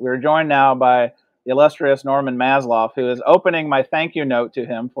week, we're joined now by the illustrious Norman Masloff, who is opening my thank you note to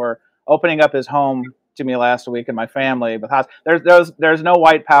him for opening up his home to me last week and my family. But there's no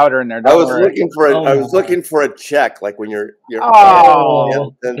white powder in there. I was looking for a check, like when your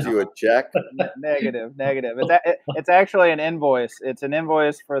sends you a check. Negative. It's actually an invoice. It's an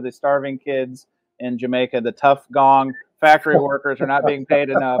invoice for the starving kids in Jamaica. The tough gong factory workers are not being paid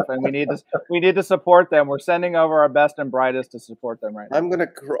enough, and we need to support them. We're sending over our best and brightest to support them right now. I'm gonna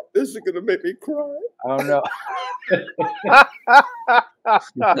cry. This is gonna make me cry. Oh no.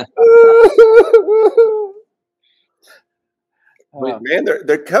 Wait, man,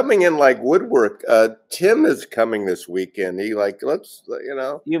 they're coming in like woodwork. Tim is coming this weekend. He let's.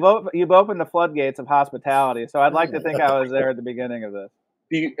 You've opened the floodgates of hospitality, so I'd like to think I was there at the beginning of this.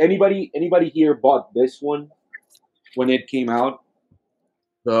 Anybody here bought this one when it came out?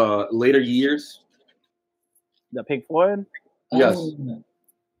 The later years. The Pink Floyd. Yes.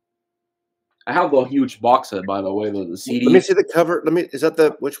 I have the huge box set, by the way, the CD. Let me see the cover.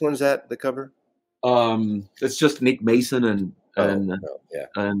 Which one's that? The cover? It's just Nick Mason and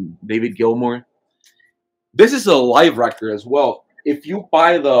David Gilmour. This is a live record as well. If you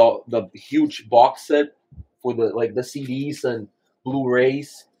buy the huge box set for the CDs and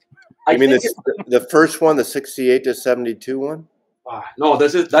Blu-rays, the first one, the 68 to 72 one? No,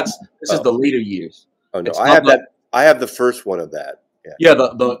 this is the later years. Oh no, I have the first one of that. Yeah,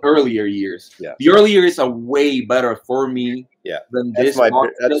 the earlier years. Yeah, the earlier years are way better for me. Yeah, than that's this.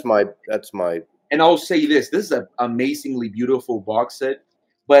 That's my. And I'll say this: this is an amazingly beautiful box set,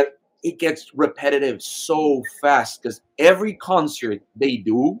 but it gets repetitive so fast because every concert they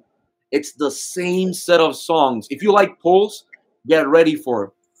do, it's the same set of songs. If you like Pulse, get ready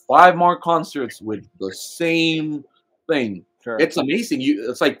for 5 more concerts with the same thing. Sure. It's amazing.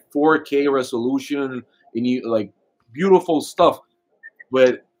 It's like 4K resolution and beautiful stuff.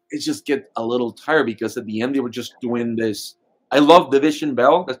 But it just gets a little tired because at the end they were just doing this. I love Division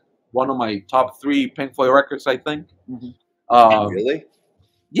Bell. That's one of my top 3 Pink Floyd records, I think. Mm-hmm. Really?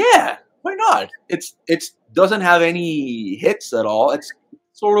 Yeah. Why not? It doesn't have any hits at all. It's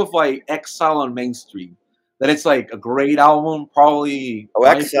sort of like Exile on Main Street. That it's like a great album, probably. Oh,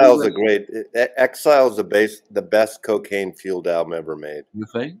 Exile's Exile's the best cocaine fueled album ever made. You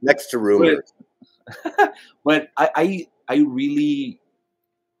think? Next to Rumors. But I really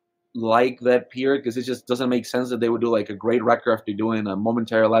like that period because it just doesn't make sense that they would do like a great record after doing a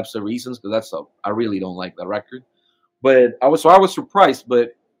Momentary Lapse of Reasons, because I really don't like that record. But I was surprised.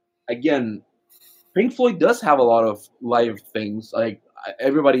 But again, Pink Floyd does have a lot of live things. Like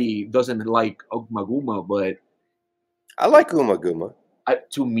everybody doesn't like Ummagumma, but I like Ummagumma.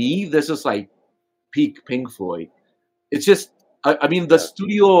 To me, this is like peak Pink Floyd. It's just the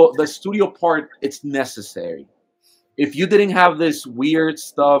studio part, it's necessary. If you didn't have this weird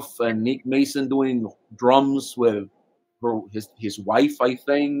stuff and Nick Mason doing drums with his wife, I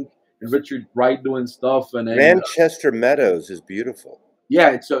think, and Richard Wright doing stuff, and Manchester Meadows is beautiful.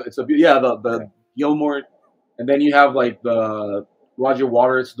 Yeah, the Gilmour, and then you have like the Roger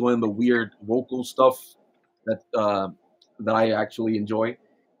Waters doing the weird vocal stuff that I actually enjoy.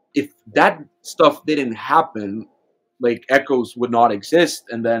 If that stuff didn't happen, like Echoes would not exist,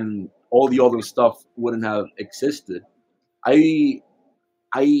 and then all the other stuff wouldn't have existed. I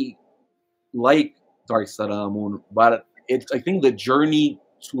like Dark Side of the Moon, but I think the journey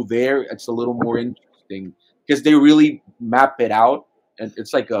to there, it's a little more interesting because they really map it out, and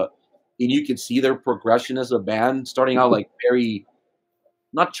it's like and you can see their progression as a band, starting out like very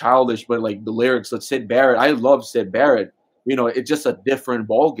not childish, but like the lyrics. Like Syd Barrett, I love Syd Barrett. It's just a different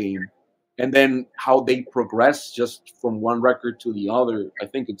ball game. And then how they progress just from one record to the other, I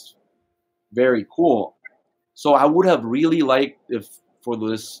think it's very cool. So I would have really liked if for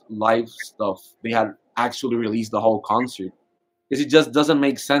this live stuff they had actually released the whole concert, because it just doesn't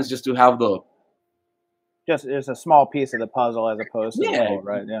make sense just to have it's a small piece of the puzzle as opposed to the whole,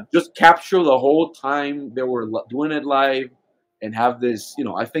 right? Yeah. Just capture the whole time they were doing it live and have this.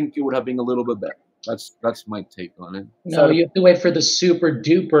 I think it would have been a little bit better. That's my take on it. No, you have to wait for the super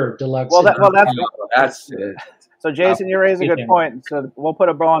duper deluxe. That's it. So, Jason, you raise a good point. So we'll put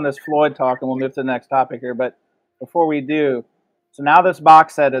a bow on this Floyd talk, and we'll move to the next topic here. But before we do, so now this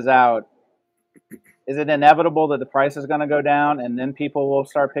box set is out. is it inevitable that the price is going to go down and then people will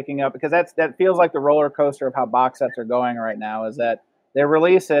start picking up? Because that feels like the roller coaster of how box sets are going right now, is that they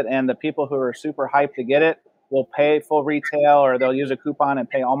release it and the people who are super hyped to get it will pay full retail, or they'll use a coupon and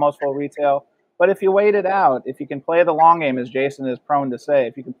pay almost full retail. But if you wait it out, if you can play the long game, as Jason is prone to say,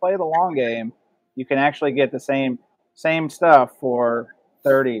 if you can play the long game, you can actually get the same stuff for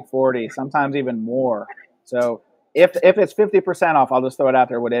 30, 40, sometimes even more. So if it's 50% off, I'll just throw it out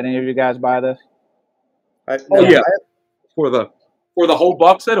there. Would any of you guys buy this? For the whole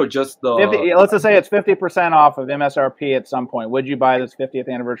box set or just the 50, let's just say it's 50% off of MSRP at some point. Would you buy this 50th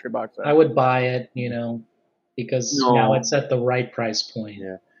anniversary box set? I would buy it, because now it's at the right price point.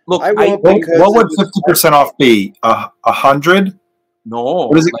 Yeah. Look, what would 50% off be? 100?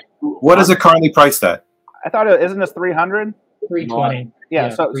 No. What is it currently priced at? I thought isn't this 300? 320. Yeah,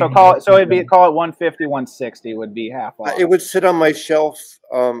 so call it 150, 160 would be half off. It would sit on my shelf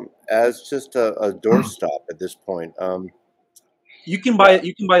as just a doorstop at this point. You can buy it.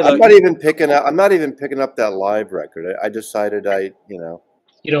 You can buy. I'm not even picking up that live record. I decided You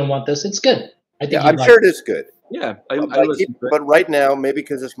don't want this. It's good. I think. Yeah, I'm sure it is good. Yeah, but right now, maybe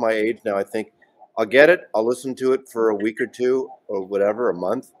because it's my age now, I think I'll get it. I'll listen to it for a week or two or whatever, a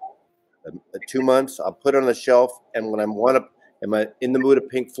month, 2 months. I'll put it on the shelf, and when am I in the mood of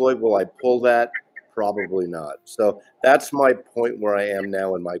Pink Floyd? Will I pull that? Probably not. So that's my point where I am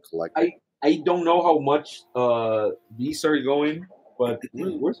now in my collection. I don't know how much these are going, but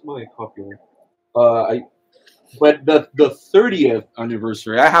where's my copy? But the 30th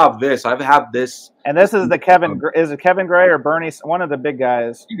anniversary, I have this. I've had this, and this is the Kevin. Is it Kevin Gray or Bernie? One of the big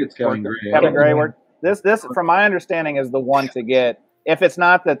guys. I think it's Kevin Gray. Kevin Gray. This, from my understanding, is the one to get. If it's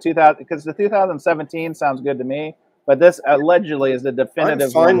not the 2000, because the 2017 sounds good to me, but this allegedly is the definitive.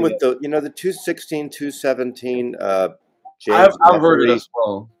 I'm fine with the 216, 217. I've heard it as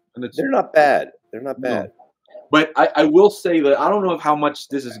well. They're not bad. They're not bad. No. But I will say that I don't know how much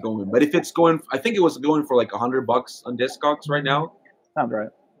this is going. But if it's going, I think it was going for like $100 on Discogs right now. Sounds right.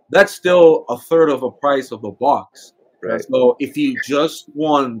 That's still a third of the price of the box. Right. So if you just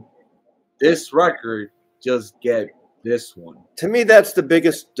want this record, just get this one. To me, that's the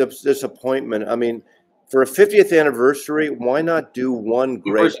biggest disappointment. I mean, for a 50th anniversary, why not do one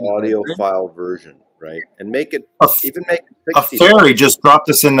great audiophile version, right? And make it a fairy just dropped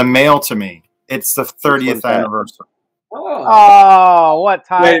this in the mail to me. It's the 30th anniversary. Oh, what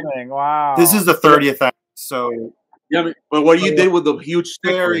timing! Wow. This is the 30th. So yeah, but what you did with the huge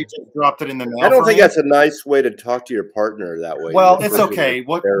fairy just dropped it in the mail. I don't think that's a nice way to talk to your partner that way. Well, it's okay.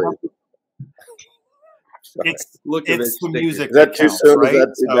 It's the music. Is that too soon? Right?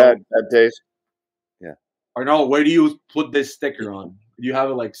 Is that bad taste? Yeah. Or no, where do you put this sticker on? Do you have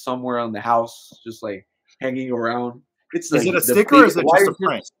it like somewhere on the house, just like hanging around? Is it a sticker or is it just a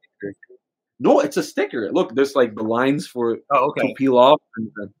print? No, it's a sticker. Look, there's like the lines for to peel off.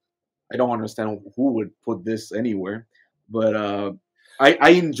 I don't understand who would put this anywhere, but I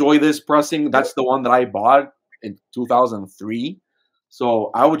enjoy this pressing. That's the one that I bought in 2003. So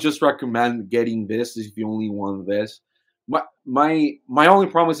I would just recommend getting this if you only want this. My only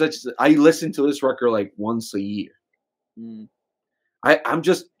problem is that I listen to this record like once a year. I'm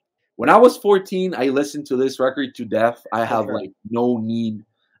just, when I was 14, I listened to this record to death. I have like no need.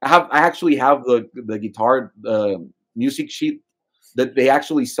 I actually have the guitar music sheet that they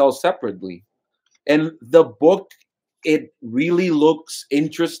actually sell separately, and the book, it really looks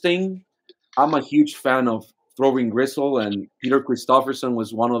interesting. I'm a huge fan of Throbbing Gristle, and Peter Christopherson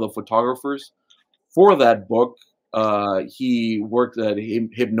was one of the photographers for that book. He worked at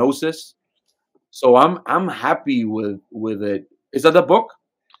Hypnosis, so I'm happy with it. Is that the book?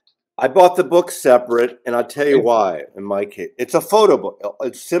 I bought the book separate, and I'll tell you why. In my case, it's a photo book.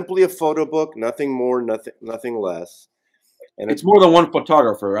 It's simply a photo book, nothing more, nothing less. And it's more than one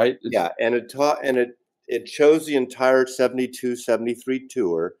photographer, right? And it shows the entire 72-73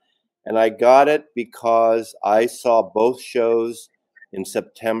 tour. And I got it because I saw both shows in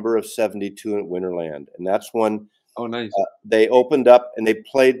September of 72 at Winterland, and that's when they opened up and they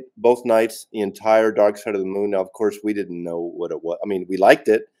played both nights the entire Dark Side of the Moon. Now, of course, we didn't know what it was. I mean, we liked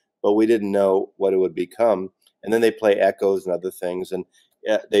it, but we didn't know what it would become. And then they play Echoes and other things, and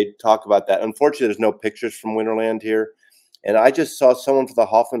they talk about that. Unfortunately, there's no pictures from Winterland here. And I just saw someone for the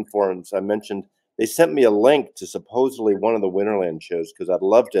Hoffman Forums. I mentioned they sent me a link to supposedly one of the Winterland shows because I'd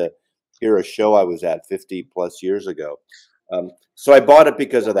love to hear a show I was at 50 plus years ago. So I bought it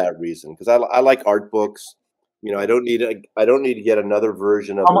because of that reason, because I like art books. You know, I don't need to get another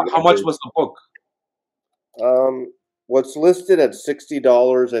version of it. How much was the book? What's listed at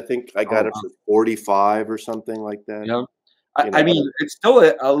 $60, I think I got it for $45 or something like that. Yeah, I mean, it's still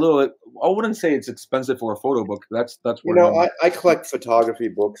a little. I wouldn't say it's expensive for a photo book. That's where I collect photography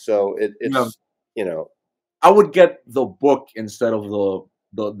books, so it's I would get the book instead of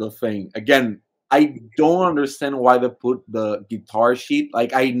the thing. Again, I don't understand why they put the guitar sheet.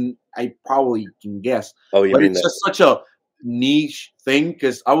 Like I probably can guess. Oh, you but mean it's that? just such a niche thing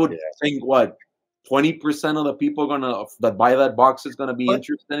because I would think 20% of the people that buy that box is gonna be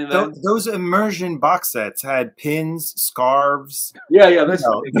interested in that. Those immersion box sets had pins, scarves. Yeah, that's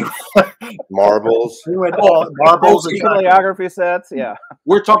marbles. Marbles, bibliography sets. Yeah,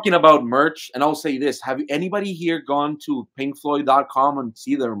 we're talking about merch, and I'll say this: have anybody here gone to pinkfloyd.com and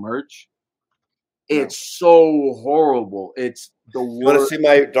see their merch? It's so horrible. It's the worst. You want to see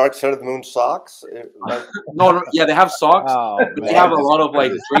my Dark Side of the Moon socks? No, yeah, they have socks. But they have a lot of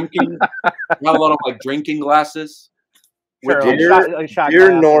drinking. They have a lot of drinking glasses. Sure,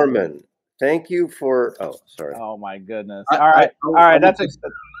 dear Norman, thank you for. Oh, sorry. Oh my goodness. All right.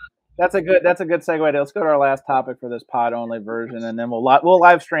 That's a good segue. Let's go to our last topic for this pod only version, and then we'll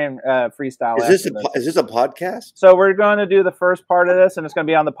live stream freestyle. Is this a podcast? So we're going to do the first part of this, and it's going to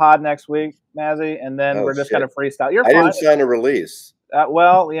be on the pod next week, Mazzy, and then we're just going to freestyle. I didn't sign a release.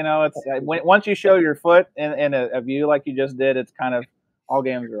 Well, it's once you show your foot in a view like you just did, it's kind of all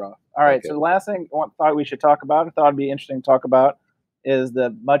games are off. All right. Okay. So the last thing I thought we should talk about, I thought it'd be interesting to talk about, is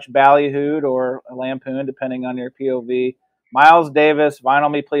the much ballyhooed or lampooned, depending on your POV, Miles Davis,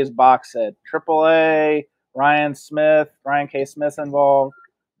 Vinyl Me Please box set. AAA, Ryan K. Smith involved.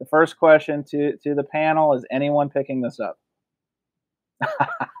 The first question to the panel, is anyone picking this up?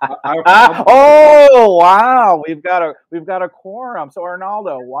 Oh, wow. We've got a quorum. So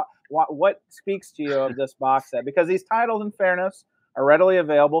Arnaldo, what speaks to you of this box set? Because these titles, in fairness, are readily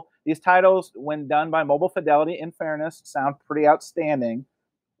available. These titles, when done by Mobile Fidelity, in fairness, sound pretty outstanding.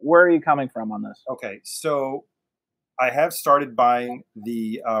 Where are you coming from on this? Okay, so I have started buying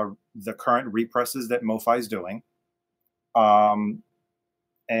the current represses that MoFi is doing, and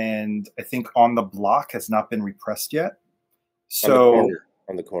I think On the Block has not been repressed yet. So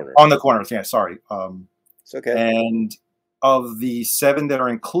on the corners, yeah. Sorry. It's okay. And of the 7 that are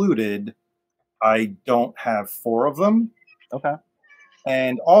included, I don't have 4 of them. Okay.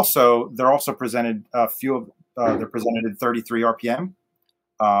 And also, they're also presented they're presented at 33 RPM,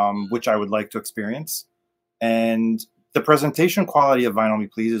 which I would like to experience. And the presentation quality of Vinyl Me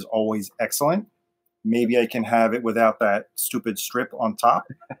Please is always excellent. Maybe I can have it without that stupid strip on top.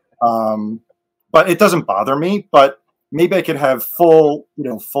 But it doesn't bother me. But maybe I could have full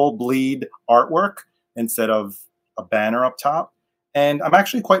bleed artwork instead of a banner up top. And I'm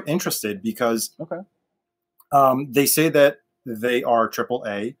actually quite interested because they say that they are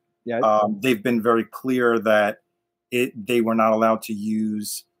AAA. Yeah. They've been very clear that they were not allowed to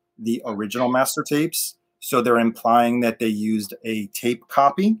use the original master tapes. So they're implying that they used a tape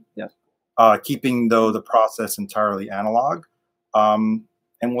copy, keeping the process entirely analog. And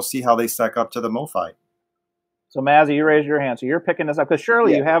we'll see how they stack up to the MoFi. So Mazzy, you raised your hand. So you're picking this up because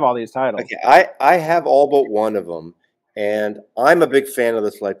surely you have all these titles. Okay, I have all but one of them, and I'm a big fan of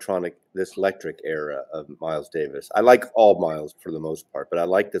this electric era of Miles Davis. I like all Miles for the most part, but I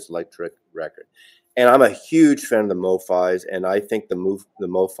like this electric record, and I'm a huge fan of the MoFis, and I think the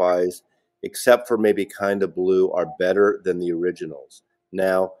MoFis, except for maybe Kinda Blue, are better than the originals.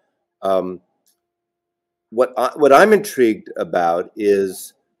 Now, what I'm intrigued about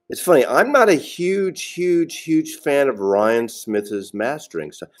is, it's funny, I'm not a huge fan of Ryan Smith's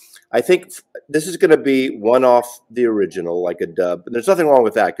mastering. So I think this is going to be one off the original, like a dub. But there's nothing wrong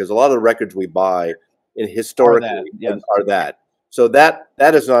with that because a lot of the records we buy historically are that. So that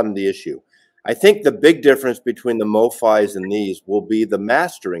is not the issue. I think the big difference between the MoFis and these will be the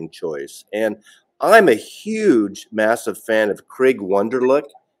mastering choice. And I'm a massive fan of Craig Wunderlich,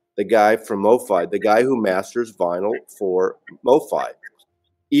 the guy from MoFi, the guy who masters vinyl for MoFi.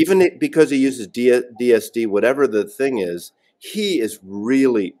 Even because he uses DSD, whatever the thing is, he is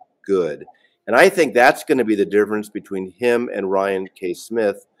really good. And I think that's going to be the difference between him and Ryan K.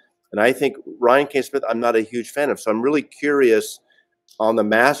 Smith. And I think Ryan K. Smith, I'm not a huge fan of. So I'm really curious on the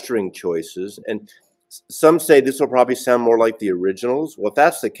mastering choices. And some say this will probably sound more like the originals. Well, if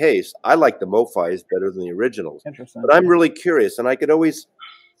that's the case, I like the MoFis better than the originals. Interesting. But I'm really curious. And I could always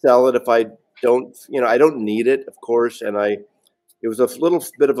sell it if I don't, I don't need it, of course. And it was a little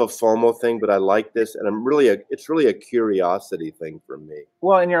bit of a FOMO thing, but I like this, and it's really a curiosity thing for me.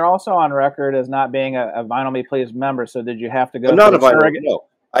 Well, and you're also on record as not being a Vinyl Me Please member, so did you have to go? I'm not a Vinyl. No,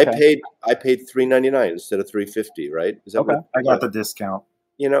 okay. I paid $3.99 instead of $3.50. Right? Is that what I got the discount?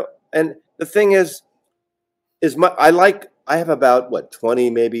 And the thing is I have about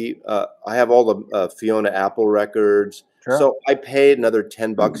 20 maybe. I have all the Fiona Apple records. Sure. So I paid another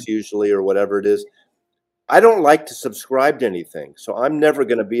 $10 usually or whatever it is. I don't like to subscribe to anything, so I'm never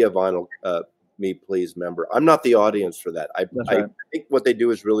going to be a Vinyl Me Please member. I'm not the audience for that. I think what they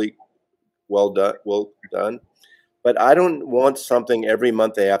do is really well done. But I don't want something every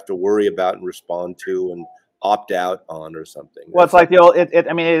month they have to worry about and respond to and opt out on or something. Well, it's like the old.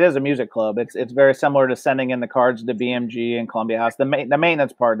 I mean, it is a music club. It's very similar to sending in the cards to BMG and Columbia House. The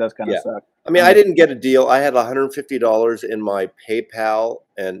maintenance part does kind of suck. I mean, I didn't get a deal. I had $150 in my PayPal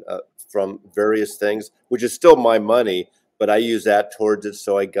and from various things, which is still my money, but I use that towards it.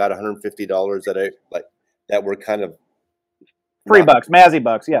 So I got $150 that were kind of free bucks, Mazzy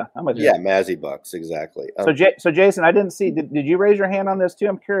bucks. Yeah, I'm with you. Yeah, Mazzy bucks, exactly. So Jason, I didn't see. Did you raise your hand on this too?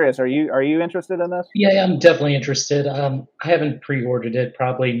 I'm curious. Are you interested in this? Yeah, I'm definitely interested. I haven't pre-ordered it.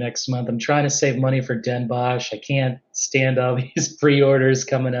 Probably next month. I'm trying to save money for Den Bosch. I can't stand all these pre-orders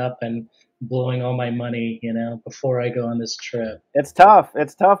coming up and blowing all my money, before I go on this trip. It's tough.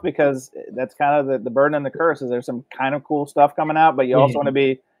 It's tough because that's kind of the burden and the curse. Is there's some kind of cool stuff coming out, but you also want to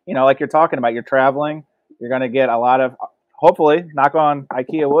be, like you're talking about. You're traveling. You're going to get a lot of. Hopefully, knock on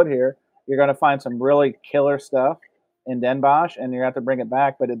IKEA wood here, you're going to find some really killer stuff in Den Bosch, and you're going to have to bring it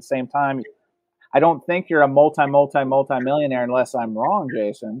back. But at the same time, I don't think you're a multi-millionaire unless I'm wrong,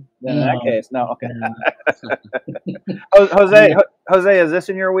 Jason. Then in that case, no. Okay. Jose, is this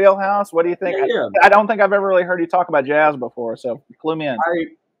in your wheelhouse? What do you think? Yeah. I don't think I've ever really heard you talk about jazz before, so clue me in.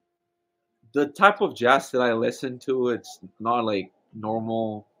 The type of jazz that I listen to, it's not like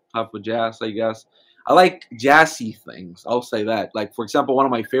normal type of jazz, I guess. I like jazzy things. I'll say that. Like, for example, one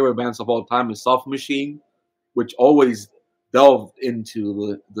of my favorite bands of all time is Soft Machine, which always delved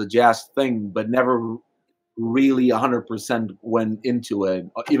into the jazz thing, but never really 100% went into it,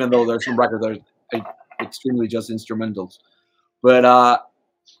 even though there's some records that are extremely just instrumentals. But,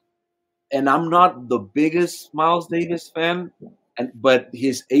 and I'm not the biggest Miles Davis fan, but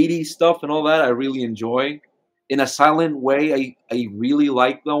his 80s stuff and all that I really enjoy. In a Silent Way, I really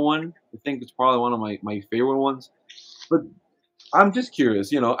like that one. I think it's probably one of my favorite ones. But I'm just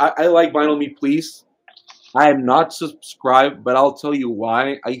curious, I like Vinyl Me Please. I am not subscribed, but I'll tell you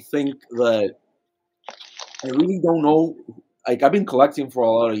why. I think that I really don't know. Like, I've been collecting for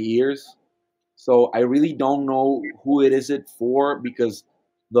a lot of years, so I really don't know who it is for, because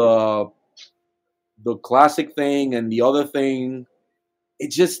the classic thing and the other thing,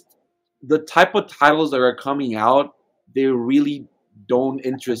 it just, the type of titles that are coming out, they really don't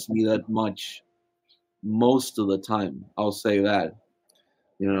interest me that much most of the time. I'll say that,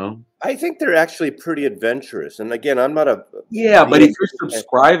 I think they're actually pretty adventurous. And again, I'm not a... Yeah, but if you're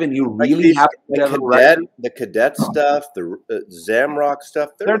subscribed and you really have the Cadet stuff, the Zamrock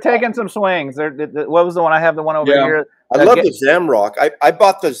stuff... They're taking some swings. What was the one? I have the one over here. I love the Zamrock. I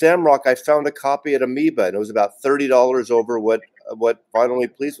bought the Zamrock. I found a copy at Amoeba, and it was about $30 over what Vinyl Me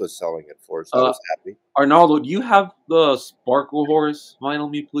Please was selling it for. So I was happy. Arnaldo, do you have the Sparkle Horse Vinyl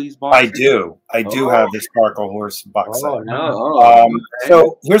Me Please box? I do. I do have the Sparkle Horse box set. No.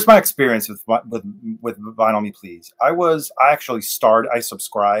 So here's my experience with Vinyl Me Please. I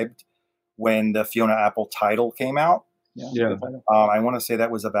subscribed when the Fiona Apple title came out. Yeah. I want to say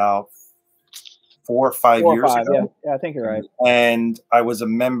that was about 4 or 5 years ago. Yeah, I think you're right. And I was a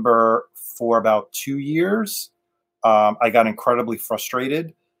member for about 2 years. I got incredibly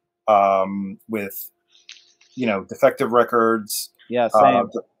frustrated with, defective records. Yeah, same.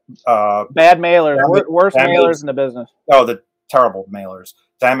 Bad mailers, worst mailers in the business. Oh, the terrible mailers,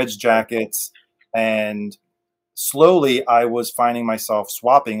 damaged jackets, and slowly I was finding myself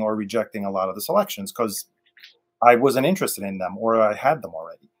swapping or rejecting a lot of the selections because I wasn't interested in them or I had them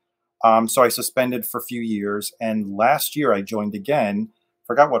already. So I suspended for a few years, and last year I joined again.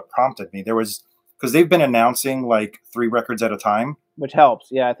 Forgot what prompted me. Because they've been announcing like 3 records at a time, which helps.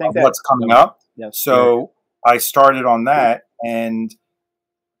 Yeah, I think what's coming up. Yes. So I started on that, and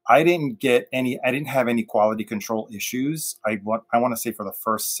I didn't have any quality control issues. I want to say for the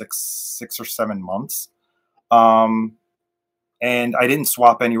first six or 7 months, and I didn't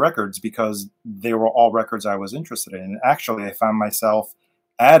swap any records because they were all records I was interested in. And actually, I found myself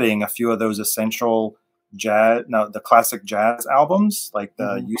adding a few of those essential the classic jazz albums, like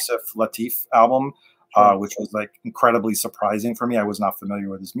the Yusef Lateef album, which was like incredibly surprising for me. I was not familiar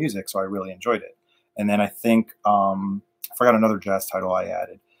with his music, so I really enjoyed it. And then I think I forgot another jazz title I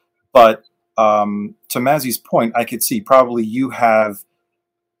added. But to Mazzy's point, I could see probably you have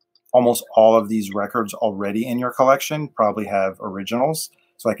almost all of these records already in your collection, probably have originals.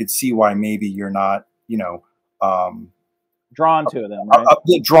 So I could see why maybe you're not, drawn to them, right?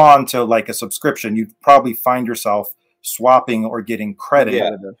 Drawn to like a subscription. You'd probably find yourself swapping or getting credit.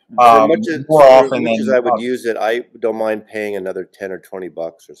 Yeah. More often as than I would use it, I don't mind paying another $10 or $20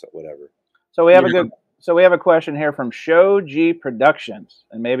 or so, whatever. So we have a question here from Show G Productions,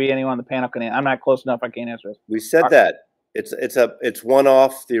 and maybe anyone on the panel can. I'm not close enough. I can't answer this. We said that it's one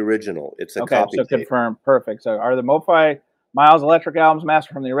off the original. It's a copy. So tape. confirmed. Perfect. So are the MoFi Miles Electric albums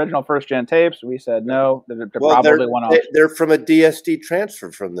mastered from the original first gen tapes? We said no. They're probably one off. They're from a DSD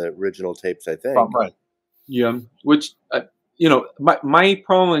transfer from the original tapes, I think. Right. Yeah, which my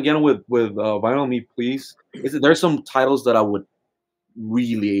problem again with Vinyl Me Please is that there's some titles that I would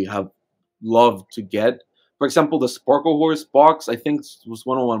really have loved to get. For example, the Sparkle Horse box, I think was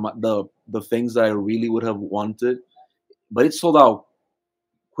one of the things that I really would have wanted, but it sold out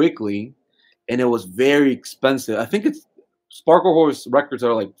quickly, and it was very expensive. I think it's Sparkle Horse records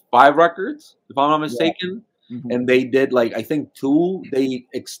are like 5 records, if I'm not mistaken, and they did like I think 2. They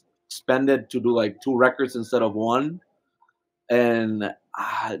expanded to do like 2 records instead of 1, and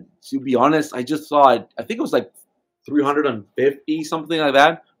to be honest, I just saw it. I think it was like $350, something like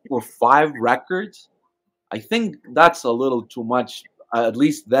that, for 5 records. I think that's a little too much, at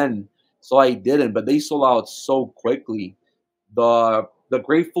least then. So I didn't, but they sold out so quickly. The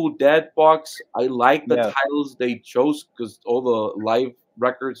Grateful Dead box, I like the titles they chose because all the live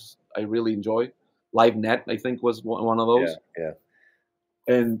records I really enjoy. Live Net, I think, was one of those. Yeah.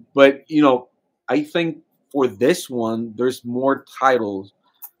 But I think for this one, there's more titles.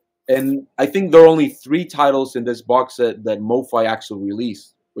 And I think there are only 3 titles in this box set that MoFi actually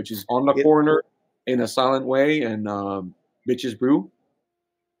released, which is On the Corner, In a Silent Way, and Bitches Brew.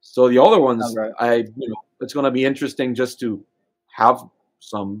 So the other ones, it's going to be interesting just to have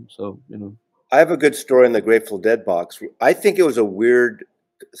some. So, I have a good story in the Grateful Dead box. I think it was a weird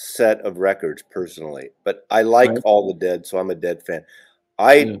set of records personally, but I like all the Dead, so I'm a Dead fan.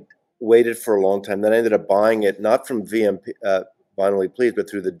 I waited for a long time. Then I ended up buying it, not from VMP, Vinyl Me Please, but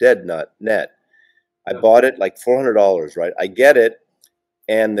through the Dead Net. I bought it like $400, right? I get it,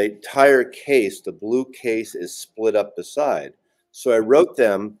 and the entire case, the blue case, is split up the side. So I wrote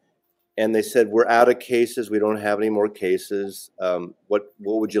them, and they said, we're out of cases. We don't have any more cases. What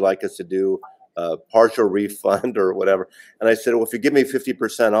would you like us to do? Partial refund or whatever? And I said, well, if you give me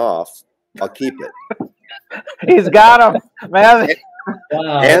 50% off, I'll keep it. He's got them, man.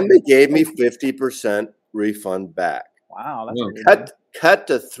 Wow. And they gave me 50% refund back. Wow. That's cut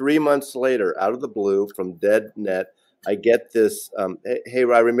to 3 months later, out of the blue from Dead Net, I get this, hey,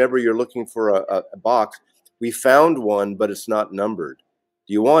 I remember you're looking for a box. We found one, but it's not numbered.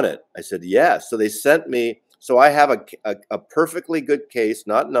 Do you want it? I said, yes. So they sent me, so I have a perfectly good case,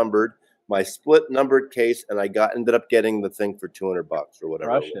 not numbered, my split numbered case, and I ended up getting the thing for $200 or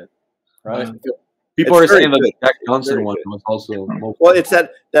whatever. Crush it. Right. People are saying that the Jack Johnson one was also. Well, it's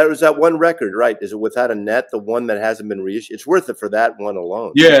that was that one record, right? Is it Without a Net, the one that hasn't been reissued? It's worth it for that one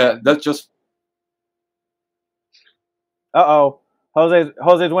alone. Yeah, that's just.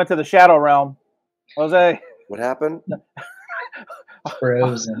 Jose's went to the Shadow Realm. Jose, what happened?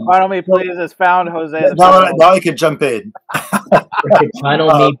 Frozen. Vinyl Me Please has found Jose. Now I could jump in.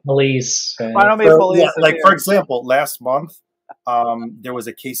 Vinyl Me Police. Vinyl Me Police. Yeah, like for example, last month. There was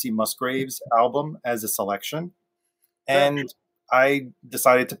a Casey Musgraves album as a selection, and I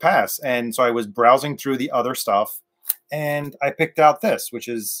decided to pass. And so I was browsing through the other stuff, and I picked out this, which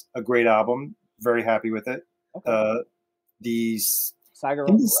is a great album. Very happy with it. Okay.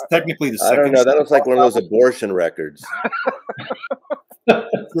 Technically the second. I don't know. That looks like one of those abortion records.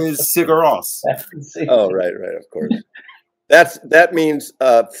 Is Sigur Rós. Oh, right, of course. That means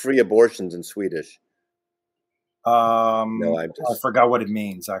free abortions in Swedish. No, I forgot what it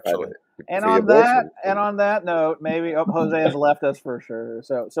means actually. And on that note, maybe Jose has left us for sure.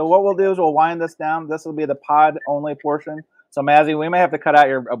 So what we'll do is we'll wind this down. This will be the pod only portion. So Mazzy, we may have to cut out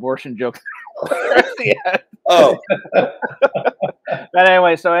your abortion jokes. Oh. But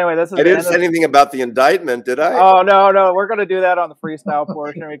anyway, this is. I didn't say anything about the indictment, did I? Oh no, we're going to do that on the freestyle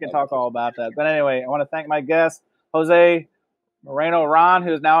portion. We can talk all about that. But anyway, I want to thank my guest, Jose Moreno Ron,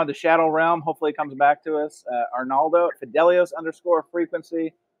 who is now in the Shadow Realm. Hopefully, he comes back to us. Arnaldo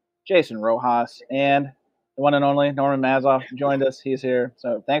Fidelios_frequency, Jason Rojas, and the one and only Norman Mazoff joined us. He's here.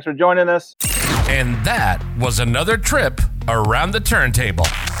 So thanks for joining us. And that was another trip around the turntable.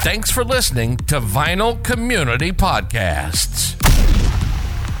 Thanks for listening to Vinyl Community Podcasts.